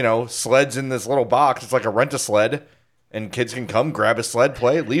 sleds in this little box. It's like a rent-a-sled, and kids can come, grab a sled,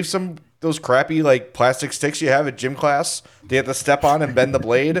 play, leave some those crappy like plastic sticks you have at gym class they have to step on and bend the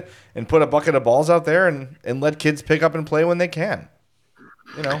blade, and put a bucket of balls out there and let kids pick up and play when they can.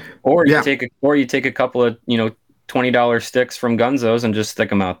 Or you take a couple of $20 sticks from Gunzo's and just stick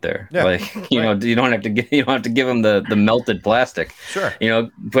them out there. Yeah, like you don't have to give them the melted plastic. Sure.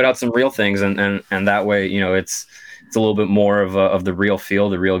 Put out some real things, and that way it's a little bit more of the real feel,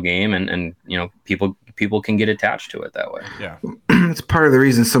 the real game, and people can get attached to it that way. Yeah. It's part of the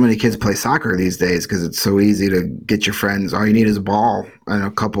reason so many kids play soccer these days, because it's so easy to get your friends. All you need is a ball and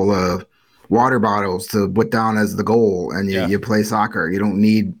a couple of water bottles to put down as the goal, and you play soccer. You don't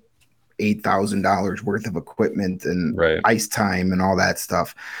need $8,000 worth of equipment and ice time and all that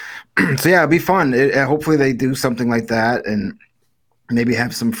stuff. So yeah, it'd be fun. Hopefully they do something like that, and maybe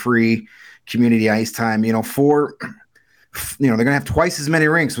have some free community ice time. They're gonna have twice as many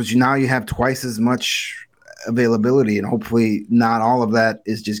rinks, which now you have twice as much availability, and hopefully not all of that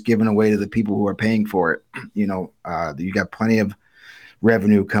is just given away to the people who are paying for it. You got plenty of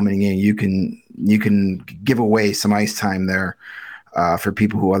revenue coming in. You can give away some ice time there for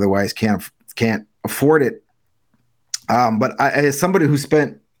people who otherwise can't afford it. But as somebody who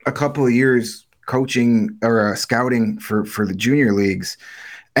spent a couple of years coaching or scouting for the junior leagues,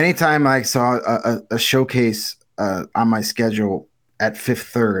 anytime I saw a showcase on my schedule at Fifth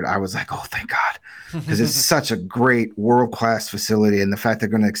Third, I was like, oh, thank God, because it's such a great world-class facility, and the fact they're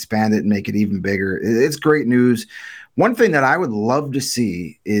going to expand it and make it even bigger, it's great news. One thing that I would love to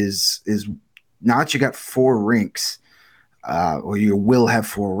see is now that you got 4 rinks, or you will have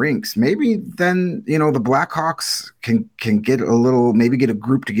 4 rinks, maybe then the Blackhawks can get a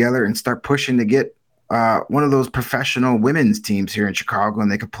group together and start pushing to get one of those professional women's teams here in Chicago,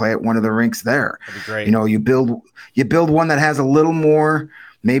 and they could play at one of the rinks there. That'd be great. You build one that has a little more,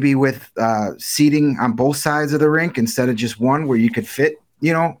 maybe with seating on both sides of the rink instead of just one, where you could fit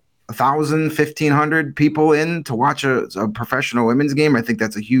 1,000, 1,500 people in to watch a professional women's game. I think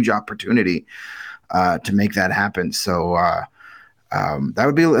that's a huge opportunity to make that happen. So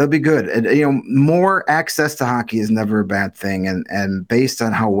that'd be good. And, more access to hockey is never a bad thing. And based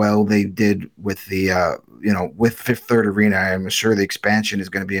on how well they did with the, with Fifth Third Arena, I'm sure the expansion is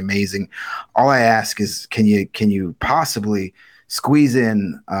going to be amazing. All I ask is, can you possibly squeeze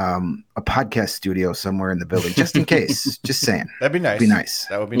in a podcast studio somewhere in the building, just in case? Just saying. That'd be nice.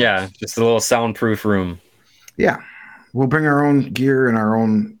 That would be nice. Yeah, just a little soundproof room. Yeah. We'll bring our own gear and our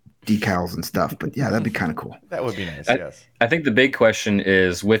own decals and stuff, but yeah, that'd be kind of cool. That would be nice. Yes. I think the big question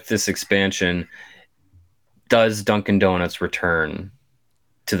is, with this expansion, does Dunkin' Donuts return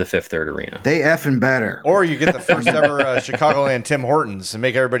to the Fifth Third Arena? They effing better. Or you get the first ever Chicagoland Tim Hortons and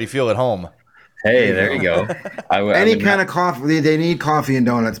make everybody feel at home. Hey, there you go. Any kind of coffee. They need coffee and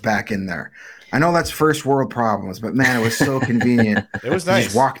donuts back in there. I know that's first world problems, but man, it was so convenient. It was to nice.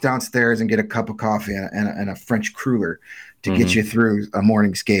 Just walk downstairs and get a cup of coffee and a French cruller to get you through a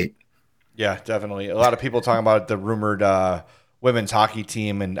morning skate. Yeah, definitely. A lot of people talking about the rumored women's hockey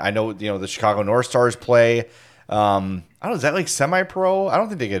team, and I know the Chicago North Stars play. I don't know, is that like semi-pro? I don't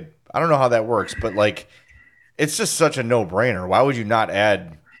think they could. I don't know how that works, but like, it's just such a no-brainer. Why would you not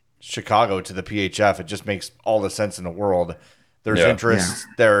add Chicago to the PHF? It just makes all the sense in the world. There's interest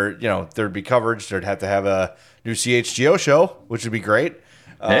there. There'd be coverage. There'd have to have a new CHGO show, which would be great.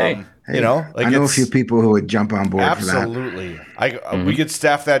 I know a few people who would jump on board for that. Absolutely. We could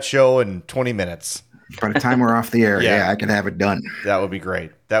staff that show in 20 minutes. By the time we're off the air, I could have it done. That would be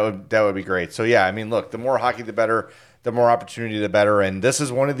great. That would be great. So yeah, I mean, look, the more hockey, the better. The more opportunity, the better. And this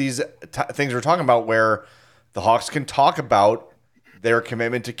is one of these things we're talking about where the Hawks can talk about their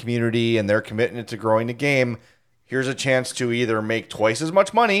commitment to community and their commitment to growing the game. Here's a chance to either make twice as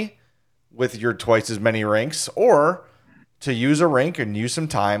much money with your twice as many rinks, or to use a rink and use some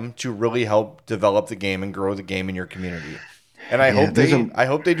time to really help develop the game and grow the game in your community. And I hope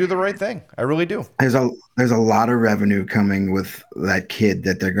they do the right thing. I really do. There's a lot of revenue coming with that kid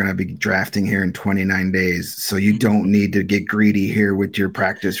that they're going to be drafting here in 29 days. So you don't need to get greedy here with your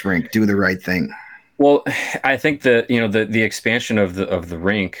practice rink. Do the right thing. Well, I think that the expansion of the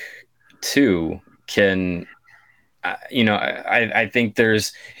rink too can. I think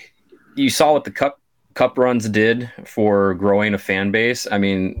you saw what the cup runs did for growing a fan base. I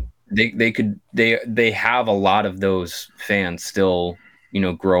mean, they have a lot of those fans still,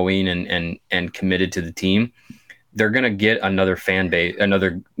 growing and committed to the team. They're going to get another fan base,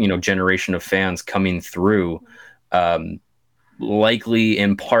 another, generation of fans coming through, likely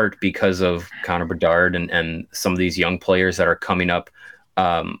in part because of Connor Bedard and some of these young players that are coming up,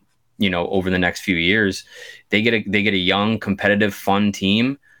 over the next few years. They get a young, competitive, fun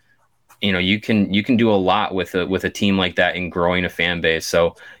team. You can do a lot with a team like that in growing a fan base.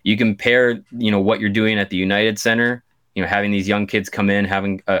 So you compare, what you're doing at the United Center, having these young kids come in,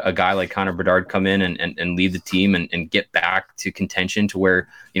 having a guy like Connor Bedard come in and lead the team and get back to contention to where,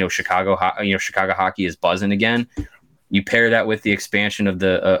 Chicago hockey is buzzing again. You pair that with the expansion of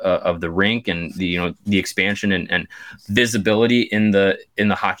the rink and the expansion and visibility in the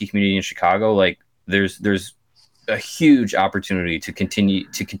hockey community in Chicago. Like there's a huge opportunity to continue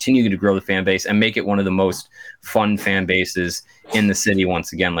to grow the fan base and make it one of the most fun fan bases in the city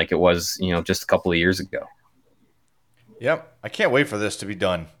once again, like it was, just a couple of years ago. Yep. I can't wait for this to be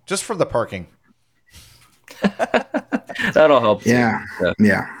done, just for the parking. That'll help. Yeah.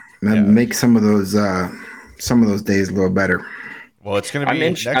 Make some of those days a little better. Well, it's going to be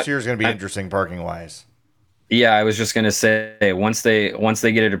next year is going to be interesting parking wise. Yeah, I was just going to say once they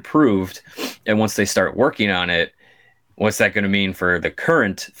get it approved and once they start working on it, what's that going to mean for the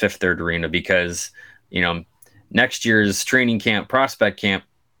current Fifth Third Arena? Because next year's training camp, prospect camp,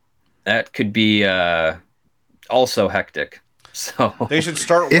 that could be also hectic. So they should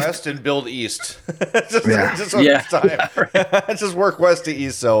start west and build east. Just work west to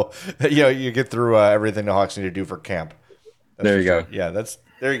east, so you get through everything the Hawks need to do for camp. There you go. Yeah,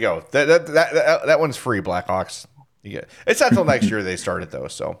 there you go. That one's free, Blackhawks. It's not till next year they start it though.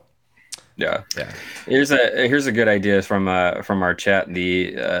 So yeah. Here's a good idea from our chat.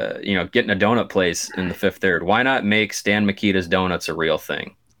 The getting a donut place in the Fifth Third. Why not make Stan Mikita's donuts a real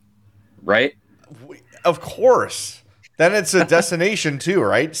thing? Right? Of course. Then it's a destination too,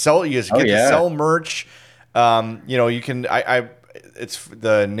 right? To sell merch. You can. It's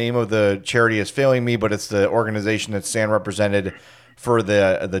the name of the charity is failing me, but it's the organization that Stan represented for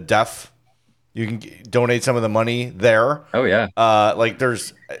the deaf. You can donate some of the money there. Oh yeah.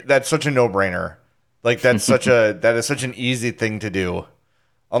 That's such a no-brainer. Like that is such an easy thing to do.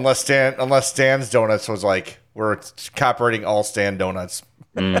 Unless Stan's Donuts was like, we're copyrighting all Stan Donuts.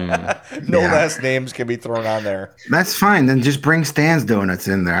 Last names can be thrown on there. That's fine. Then just bring Stan's Donuts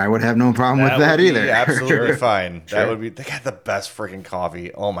in there. I would have no problem with that either. Absolutely fine. Sure. That would be. They got the best freaking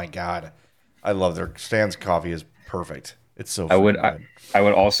coffee. Oh my god, I love their Stan's coffee is perfect. It's so. I would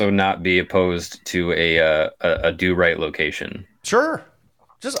also not be opposed to a Do Right location. Sure.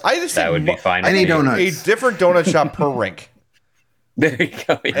 That would be fine. Any donuts. A different donut shop per rink. There you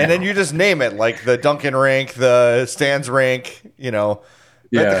go. Yeah. And then you just name it, like the Dunkin' rink, the Stan's rink.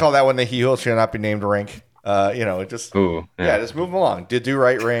 I have to call that one the He Who Shall Not Be Named rink. Just move them along. Do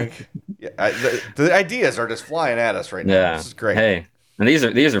Right rink. The ideas are just flying at us right now. Yeah. This is great. Hey, and these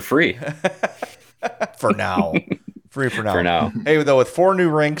are free for now. Free for now. For now. Hey, though, with 4 new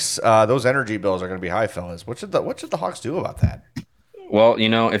rinks, those energy bills are going to be high, fellas. What should the Hawks do about that? Well,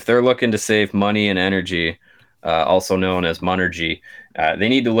 if they're looking to save money and energy, also known as monergy, They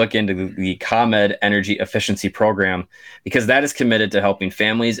need to look into the ComEd Energy Efficiency Program, because that is committed to helping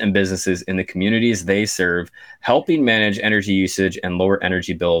families and businesses in the communities they serve, helping manage energy usage and lower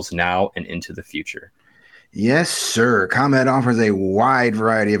energy bills now and into the future. Yes, sir. ComEd offers a wide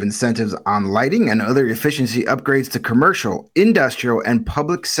variety of incentives on lighting and other efficiency upgrades to commercial, industrial, and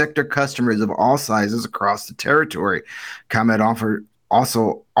public sector customers of all sizes across the territory. ComEd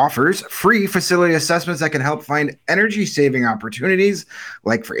also offers free facility assessments that can help find energy-saving opportunities,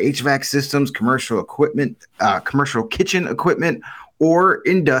 like for HVAC systems, commercial equipment, commercial kitchen equipment, or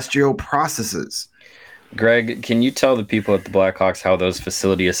industrial processes. Greg, can you tell the people at the Blackhawks how those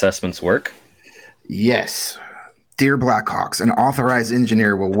facility assessments work? Yes. Dear Blackhawks, an authorized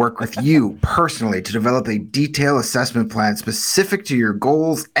engineer will work with you personally to develop a detailed assessment plan specific to your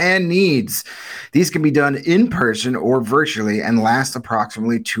goals and needs. These can be done in person or virtually and last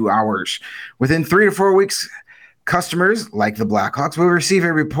approximately 2 hours. Within 3 to 4 weeks, customers like the Blackhawks will receive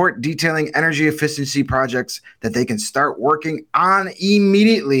a report detailing energy efficiency projects that they can start working on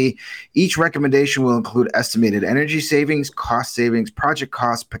immediately. Each recommendation will include estimated energy savings, cost savings, project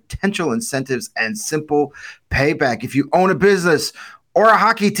costs, potential incentives, and simple payback. If you own a business or a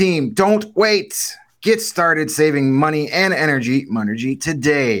hockey team, don't wait. Get started saving money and energy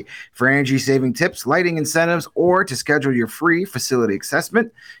today. For energy saving tips, lighting incentives, or to schedule your free facility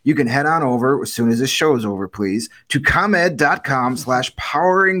assessment, you can head on over as soon as this show is over, please, to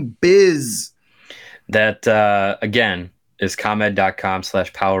comed.com/poweringbiz. That, again, is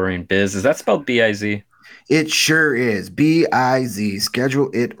comed.com/poweringbiz. Is that spelled B-I-Z? It sure is. B-I-Z.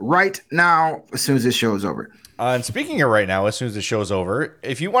 Schedule it right now as soon as this show is over. And speaking of right now, as soon as the show's over,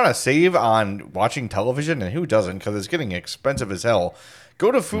 if you want to save on watching television, and who doesn't, because it's getting expensive as hell,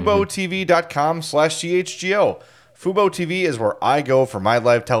 go to FuboTV.com/CHGO. Fubo TV is where I go for my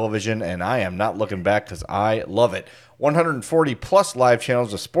live television, and I am not looking back because I love it. 140 plus live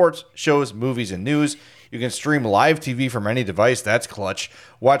channels of sports, shows, movies, and news. You can stream live TV from any device. That's clutch.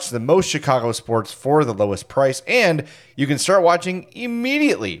 Watch the most Chicago sports for the lowest price. And you can start watching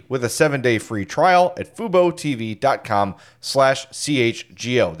immediately with a 7-day free trial at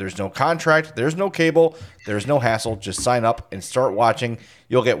FuboTV.com/CHGO. There's no contract. There's no cable. There's no hassle. Just sign up and start watching.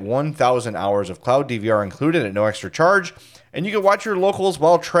 You'll get 1,000 hours of cloud DVR included at no extra charge. And you can watch your locals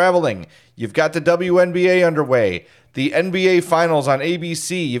while traveling. You've got the WNBA underway, the NBA Finals on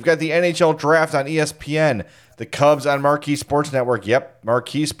ABC. You've got the NHL Draft on ESPN, the Cubs on Marquee Sports Network. Yep,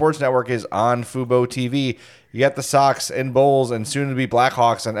 Marquee Sports Network is on Fubo TV. You got the Sox and Bulls and soon-to-be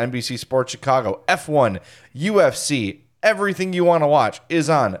Blackhawks on NBC Sports Chicago. F1, UFC, everything you want to watch is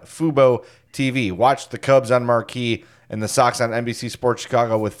on Fubo TV. Watch the Cubs on Marquee and the Sox on NBC Sports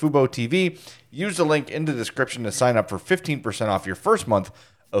Chicago with Fubo TV. Use the link in the description to sign up for 15% off your first month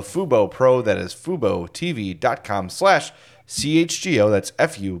of Fubo Pro. That is FuboTV.com/CHGO. That's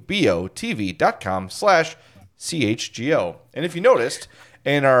FuboTV.com/CHGO. And if you noticed,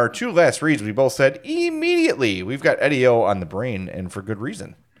 in our two last reads, we both said immediately. We've got Eddie O on the brain, and for good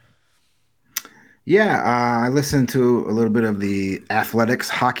reason. Yeah, I listened to a little bit of the Athletics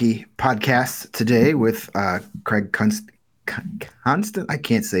Hockey podcast today with Craig Constant. I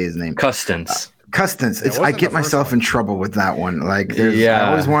can't say his name. Custance. Custance. I get myself in trouble with that one. Like, I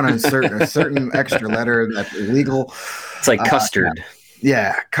always want to insert a certain extra letter that's illegal. It's like custard.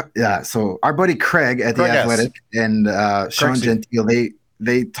 Yeah. So our buddy Craig at the Athletic and Sean Gentile,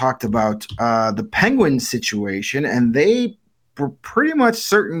 they talked about the Penguins situation, and they were pretty much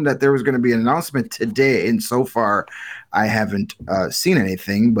certain that there was going to be an announcement today. And so far, I haven't seen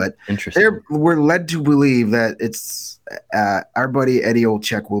anything, but we're led to believe that it's our buddy Eddie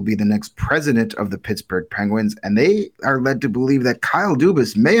Olczyk will be the next president of the Pittsburgh Penguins, and they are led to believe that Kyle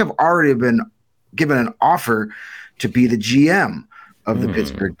Dubas may have already been given an offer to be the GM of the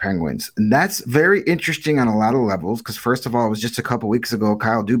Pittsburgh Penguins. And that's very interesting on a lot of levels, because first of all, it was just a couple weeks ago,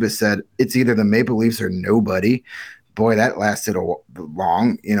 Kyle Dubas said it's either the Maple Leafs or nobody. Boy, that lasted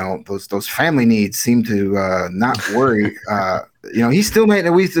long. You know, those family needs seem to not worry. He still might.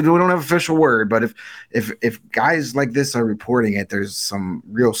 We don't have official word, but if guys like this are reporting it, there's some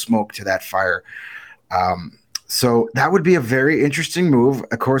real smoke to that fire. So that would be a very interesting move.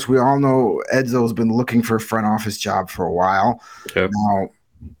 Of course, we all know Edzo's been looking for a front office job for a while. Yep. Now,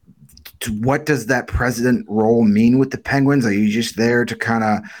 what does that president role mean with the Penguins? Are you just there to kind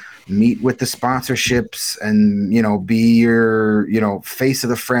of meet with the sponsorships and, be your, face of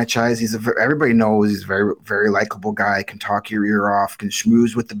the franchise? Everybody knows he's a very, very likable guy, can talk your ear off, can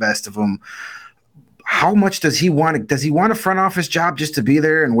schmooze with the best of them. How much does he want? Does he want a front office job just to be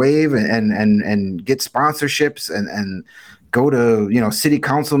there and wave and get sponsorships and go to, city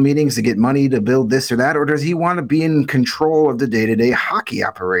council meetings to get money to build this or that, or does he want to be in control of the day-to-day hockey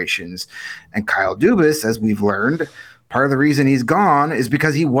operations? And Kyle Dubas, as we've learned, part of the reason he's gone is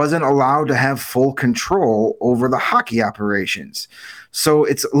because he wasn't allowed to have full control over the hockey operations. So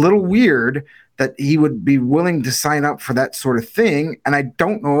it's a little weird that he would be willing to sign up for that sort of thing. And I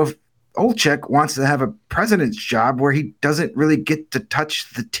don't know if Olczyk wants to have a president's job where he doesn't really get to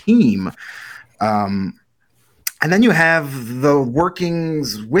touch the team. And then you have the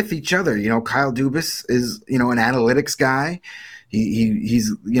workings with each other. Kyle Dubas is, an analytics guy.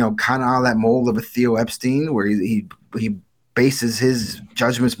 He's kind of on that mold of a Theo Epstein, where he bases his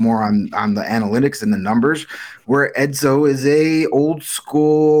judgments more on the analytics and the numbers, where Edzo is a old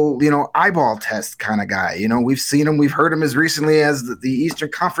school, eyeball test kind of guy. We've seen him, we've heard him as recently as the Eastern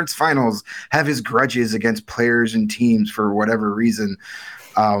Conference Finals have his grudges against players and teams for whatever reason.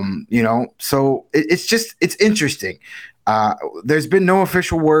 So it's interesting. There's been no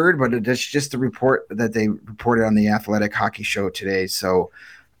official word, but it's just a report that they reported on the Athletic Hockey Show today. So,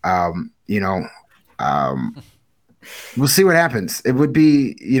 we'll see what happens. It would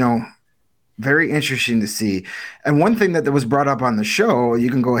be, very interesting to see. And one thing that was brought up on the show, you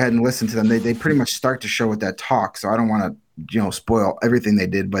can go ahead and listen to them. They pretty much start the show with that talk. So I don't want to, spoil everything they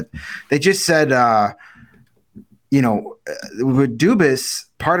did, but they just said, with Dubas,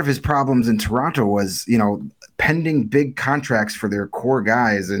 part of his problems in Toronto was, pending big contracts for their core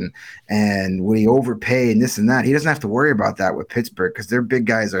guys and would he overpay and this and that. He doesn't have to worry about that with Pittsburgh because their big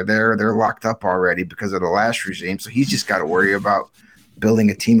guys are there. They're locked up already because of the last regime. So he's just got to worry about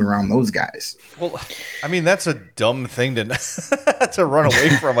building a team around those guys. Well, I mean, that's a dumb thing to to run away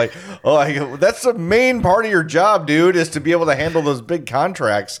from. Like, that's the main part of your job, dude, is to be able to handle those big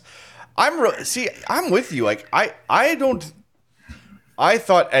contracts. I'm with you. Like, I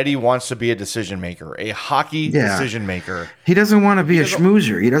thought Eddie wants to be a decision maker, a hockey decision maker. He doesn't want to be a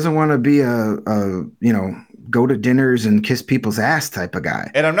schmoozer. He doesn't want to be a go to dinners and kiss people's ass type of guy.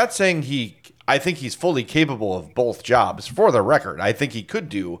 And I'm not saying I think he's fully capable of both jobs. For the record, I think he could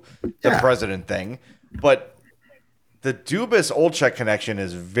do the president thing. But the Dubas-Olczyk connection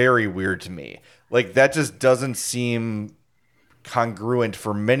is very weird to me. Like, that just doesn't seem congruent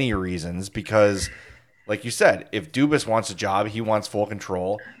for many reasons because – like you said, if Dubas wants a job, he wants full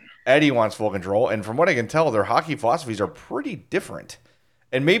control. Eddie wants full control. And from what I can tell, their hockey philosophies are pretty different.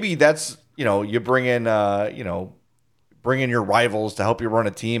 And maybe that's, you bring in, bring in your rivals to help you run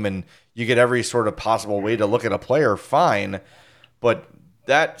a team and you get every sort of possible way to look at a player, fine. But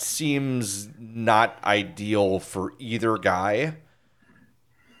that seems not ideal for either guy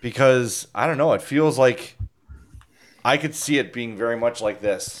because, I don't know, it feels like I could see it being very much like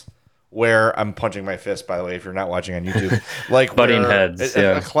this. Where I'm punching my fist, by the way, if you're not watching on YouTube, like butting heads,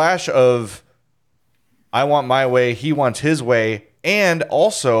 a clash of I want my way, he wants his way, and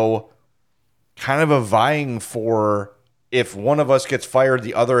also kind of a vying for if one of us gets fired,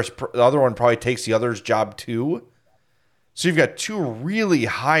 the other one probably takes the other's job too. So you've got two really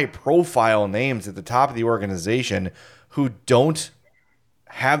high profile names at the top of the organization who don't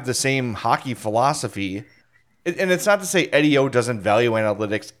have the same hockey philosophy. And it's not to say Eddie O doesn't value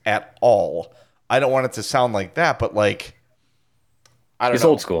analytics at all. I don't want it to sound like that, but like, I don't know. It's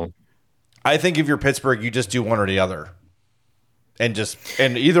old school. I think if you're Pittsburgh, you just do one or the other, and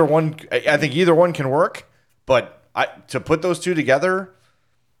either one. I think either one can work, but to put those two together,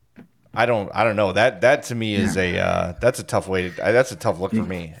 I don't know. That to me is that's a tough way. That's a tough look for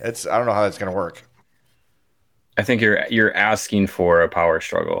me. I don't know how that's going to work. I think you're asking for a power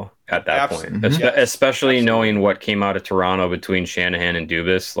struggle at that point, especially knowing what came out of Toronto between Shanahan and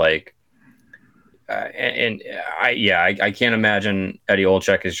Dubas. Like, I can't imagine Eddie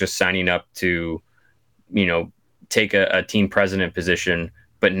Olczyk is just signing up to, take a team president position,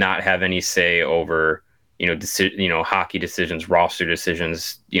 but not have any say over, hockey decisions, roster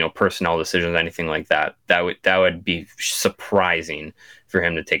decisions, personnel decisions, anything like that. That would be surprising for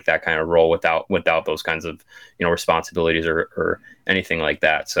him to take that kind of role without those kinds of, responsibilities or anything like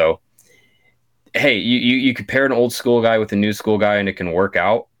that. So, hey, you could pair an old school guy with a new school guy and it can work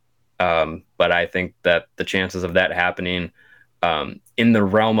out. But I think that the chances of that happening in the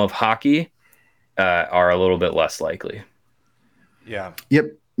realm of hockey are a little bit less likely. Yeah. Yep.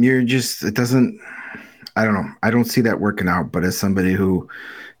 It doesn't, I don't know. I don't see that working out, but as somebody who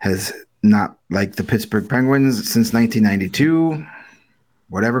has not liked the Pittsburgh Penguins since 1992,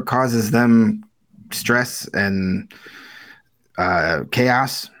 whatever causes them stress and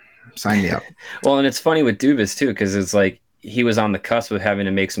chaos, sign me up. Well, and it's funny with Dubas too, because it's like he was on the cusp of having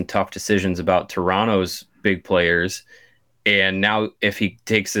to make some tough decisions about Toronto's big players. And now if he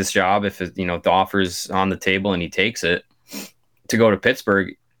takes this job, if the offer's on the table and he takes it, to go to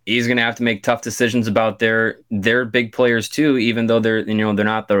Pittsburgh, he's going to have to make tough decisions about their big players too, even though they're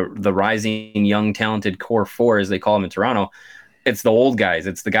not the rising young talented core four as they call them in Toronto. It's the old guys.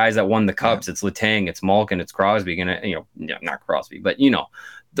 It's the guys that won the cups. It's Letang, it's Malkin, it's Crosby. Not Crosby, but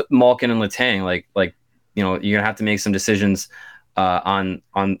Malkin and Letang. Like you're gonna have to make some decisions on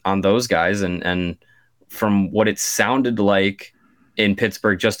those guys. And from what it sounded like in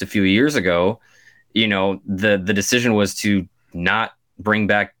Pittsburgh just a few years ago, the decision was to not bring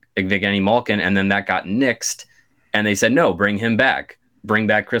back Evgeny Malkin, and then that got nixed, and they said no, bring him back, bring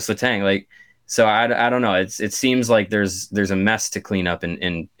back Chris Letang. So I don't know. It seems like there's a mess to clean up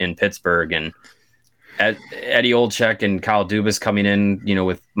in Pittsburgh, and Eddie Olczyk and Kyle Dubas coming in,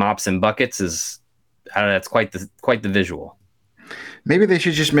 with mops and buckets that's quite the visual. Maybe they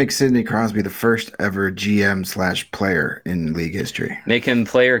should just make Sidney Crosby the first ever GM/player in league history. Make him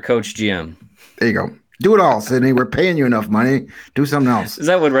player, coach, GM. There you go. Do it all, Sidney. We're paying you enough money. Do something else. Is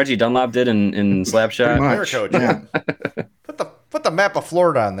that what Reggie Dunlop did in Slapshot? Player coach, yeah. Put the map of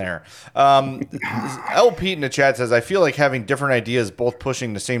Florida on there. L. Pete in the chat says, I feel like having different ideas both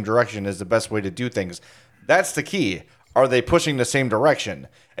pushing the same direction is the best way to do things. That's the key. Are they pushing the same direction?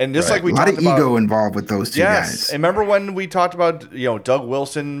 And just like we talked about, a lot of ego involved with those two guys. And remember when we talked about Doug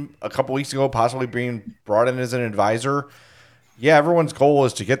Wilson a couple weeks ago possibly being brought in as an advisor? Yeah, everyone's goal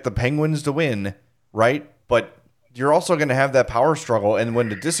is to get the Penguins to win, right? But you're also going to have that power struggle. And when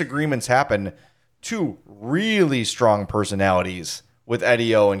the disagreements happen, two really strong personalities with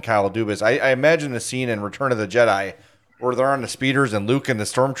Eddie O and Kyle Dubas. I imagine the scene in Return of the Jedi where they're on the speeders and Luke and the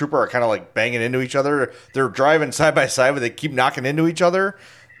Stormtrooper are kind of like banging into each other. They're driving side by side, but they keep knocking into each other.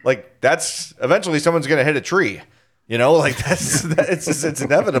 Like that's eventually someone's going to hit a tree, it's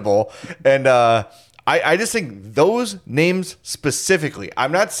inevitable. And I just think those names specifically,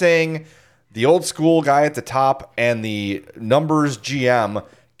 I'm not saying the old school guy at the top and the numbers GM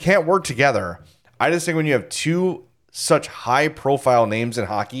can't work together. I just think when you have two such high profile names in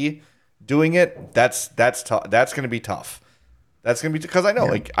hockey doing it, that's tough. That's going to be tough. That's going to be because I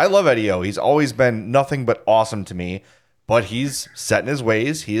know, I love Eddie O. He's always been nothing but awesome to me, but he's set in his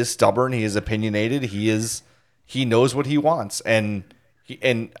ways. He is stubborn. He is opinionated. He knows what he wants. And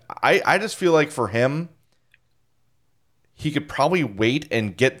I just feel like for him, he could probably wait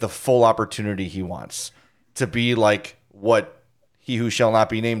and get the full opportunity he wants to be like what he who shall not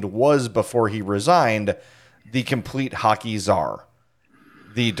be named was before he resigned, the complete hockey czar,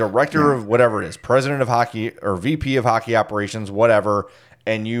 the director of whatever it is, president of hockey or VP of hockey operations, whatever,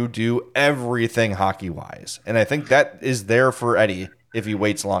 and you do everything hockey-wise. And I think that is there for Eddie if he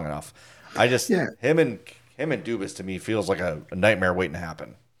waits long enough. Him and Dubas to me feels like a nightmare waiting to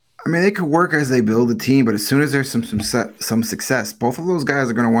happen. I mean, they could work as they build a team, but as soon as there's some success, both of those guys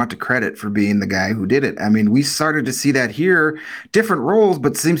are going to want the credit for being the guy who did it. I mean, we started to see that here, different roles,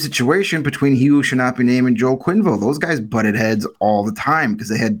 but same situation between he who should not be named and Joel Quenneville. Those guys butted heads all the time because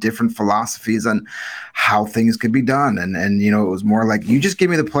they had different philosophies on how things could be done. And it was more like, you just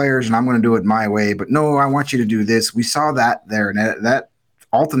give me the players and I'm going to do it my way, but no, I want you to do this. We saw that there, and that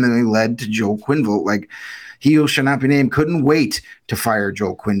ultimately led to Joel Quenneville. Like, he who shall not be named couldn't wait to fire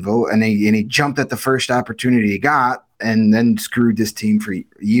Joel Quenneville, and he jumped at the first opportunity he got, and then screwed this team for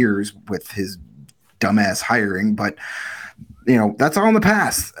years with his dumbass hiring. But that's all in the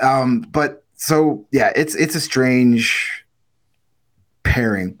past. It's a strange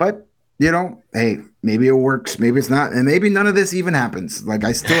pairing. But hey, maybe it works, maybe it's not, and maybe none of this even happens. Like,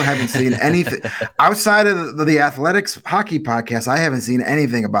 I still haven't seen anything outside of the Athletics Hockey Podcast. I haven't seen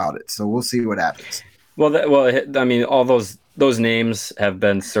anything about it, so we'll see what happens. I mean, all those names have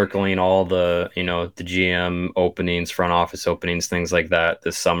been circling all the the GM openings, front office openings, things like that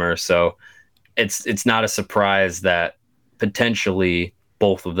this summer. So it's not a surprise that potentially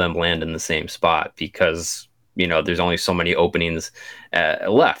both of them land in the same spot because there's only so many openings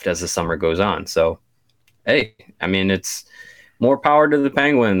left as the summer goes on. So hey, I mean, it's more power to the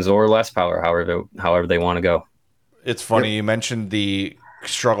Penguins or less power, however they want to go. It's funny you mentioned the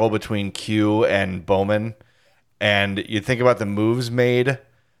struggle between Q and Bowman, and you think about the moves made in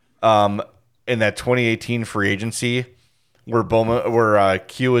that 2018 free agency where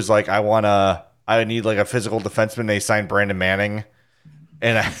Q is like, I need like a physical defenseman. They signed Brandon Manning,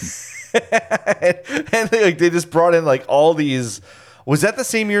 and they just brought in like all these. Was that the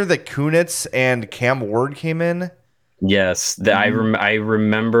same year that Kunitz and Cam Ward came in? Yes, I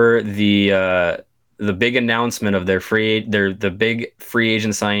remember the big announcement of the big free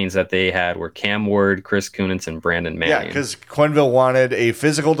agent signings that they had were Cam Ward, Chris Kunitz, and Brandon Manning. Yeah, because Quenneville wanted a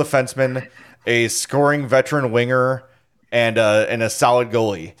physical defenseman, a scoring veteran winger, and a solid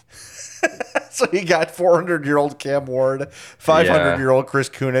goalie. So you got 400-year-old Cam Ward, 500-year-old Chris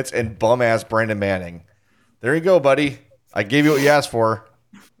Kunitz, and bum-ass Brandon Manning. There you go, buddy. I gave you what you asked for.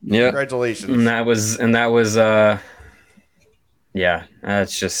 Yeah. Congratulations. And that was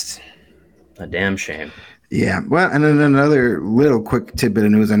that's just a damn shame. Yeah. Well, and then another little quick tidbit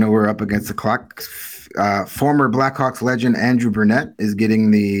of news. I know we're up against the clock. Former Blackhawks legend Andrew Burnett is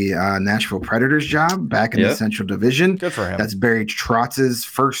getting the Nashville Predators job back in the Central Division. Good for him. That's Barry Trotz's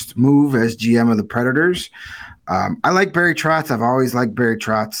first move as GM of the Predators. I like Barry Trotz. I've always liked Barry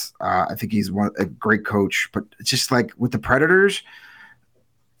Trotz. I think he's a great coach. But it's just like with the Predators,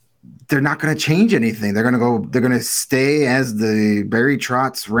 they're not going to change anything. They're going to stay as the Barry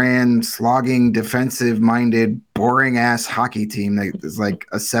Trotz ran, slogging, defensive-minded, boring-ass hockey team that is like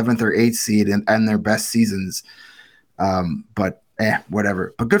a 7th or 8th seed and their best seasons. But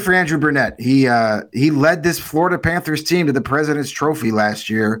whatever. But good for Andrew Burnett. He led this Florida Panthers team to the President's Trophy last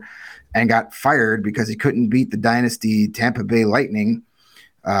year and got fired because he couldn't beat the dynasty Tampa Bay Lightning,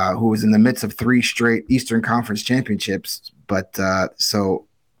 who was in the midst of 3 straight Eastern Conference championships. But so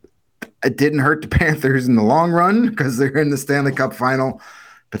it didn't hurt the Panthers in the long run because they're in the Stanley Cup final.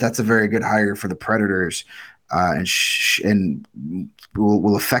 But that's a very good hire for the Predators, and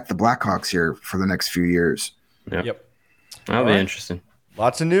will affect the Blackhawks here for the next few years. Yep. That'll be interesting.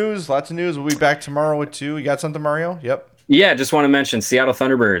 Lots of news. We'll be back tomorrow with 2. You got something, Mario? Yep. Yeah, just want to mention Seattle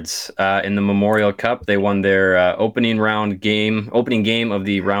Thunderbirds in the Memorial Cup. They won their opening game of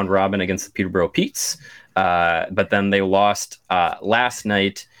the round robin against the Peterborough Petes. But then they lost last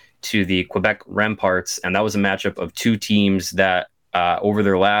night to the Quebec Remparts, and that was a matchup of 2 teams that over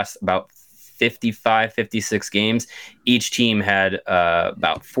their last about 55, 56 games, each team had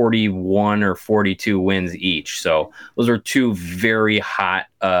about 41 or 42 wins each. So those are 2 very hot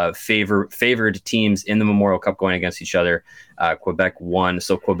favored teams in the Memorial Cup going against each other. Quebec won.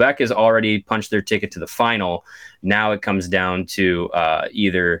 So Quebec has already punched their ticket to the final. Now it comes down to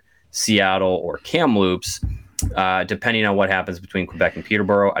either Seattle or Kamloops, depending on what happens between Quebec and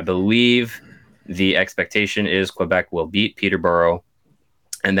Peterborough. I believe the expectation is Quebec will beat Peterborough.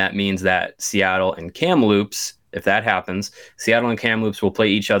 And that means that Seattle and Kamloops, if that happens, Seattle and Kamloops will play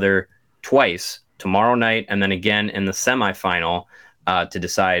each other twice, tomorrow night and then again in the semifinal to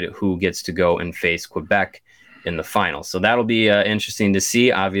decide who gets to go and face Quebec in the final. So that'll be interesting to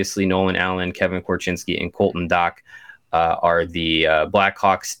see. Obviously, Nolan Allen, Kevin Korchinski, and Colton Dock are the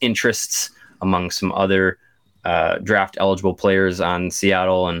Blackhawks' interests among some other draft-eligible players on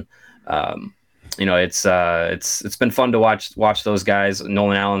Seattle. And it's been fun to watch those guys.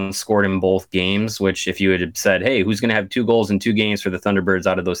 Nolan Allen scored in both games, which if you had said, hey, who's going to have 2 goals in 2 games for the Thunderbirds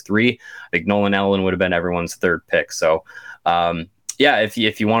out of those 3, I think Nolan Allen would have been everyone's 3rd pick. So,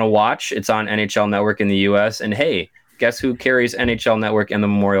 if you want to watch, it's on NHL Network in the U.S. And hey, guess who carries NHL Network and the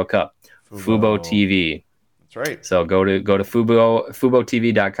Memorial Cup? Fubo TV. That's right. So go to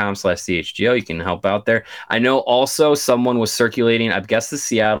FuboTV.com/CHGO. You can help out there. I know also someone was circulating, I guess the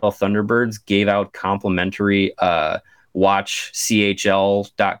Seattle Thunderbirds gave out complimentary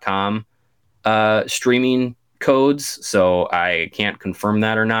watchCHL.com streaming codes. So I can't confirm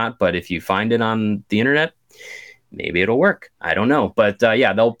that or not, but if you find it on the internet, maybe it'll work. I don't know. But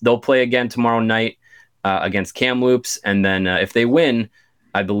they'll play again tomorrow night against Kamloops. And then if they win,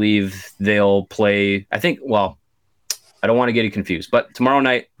 I believe they'll play, I don't want to get you confused, but tomorrow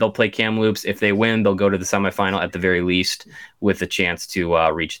night they'll play Kamloops. If they win, they'll go to the semifinal at the very least with a chance to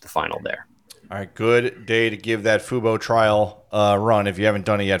reach the final there. All right, good day to give that Fubo trial run. If you haven't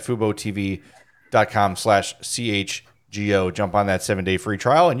done it yet, FuboTV.com/CHGO. Jump on that 7-day free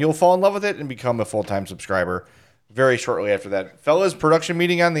trial and you'll fall in love with it and become a full-time subscriber very shortly after that. Fellas, production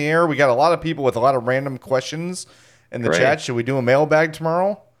meeting on the air. We got a lot of people with a lot of random questions in the chat. Should we do a mailbag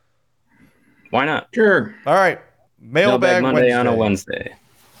tomorrow? Why not? Sure. All right. Mailbag Monday on a Wednesday.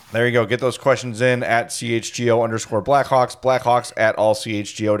 There you go. Get those questions in at CHGO_Blackhawks, Blackhawks at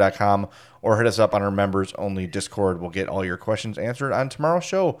allchgo.com, or hit us up on our members only Discord. We'll get all your questions answered on tomorrow's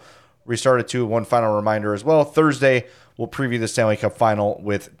show. Restart at 2. One final reminder as well. Thursday, we'll preview the Stanley Cup final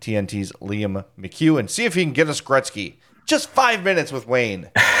with TNT's Liam McHugh and see if he can get us Gretzky. Just 5 minutes with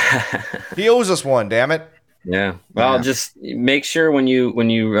Wayne. He owes us one, damn it. Yeah. Well, just make sure when you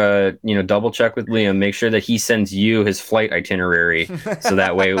double check with Liam, make sure that he sends you his flight itinerary so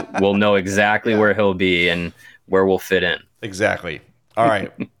that way we'll know exactly where he'll be and where we'll fit in. Exactly. All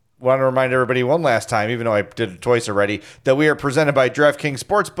right. Want to remind everybody one last time, even though I did it twice already, that we are presented by DraftKings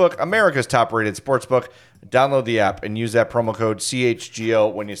Sportsbook, America's top-rated sportsbook. Download the app and use that promo code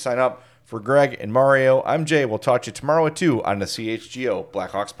CHGO when you sign up. For Greg and Mario, I'm Jay. We'll talk to you tomorrow at 2 on the CHGO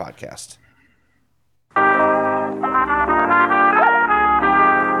Blackhawks podcast.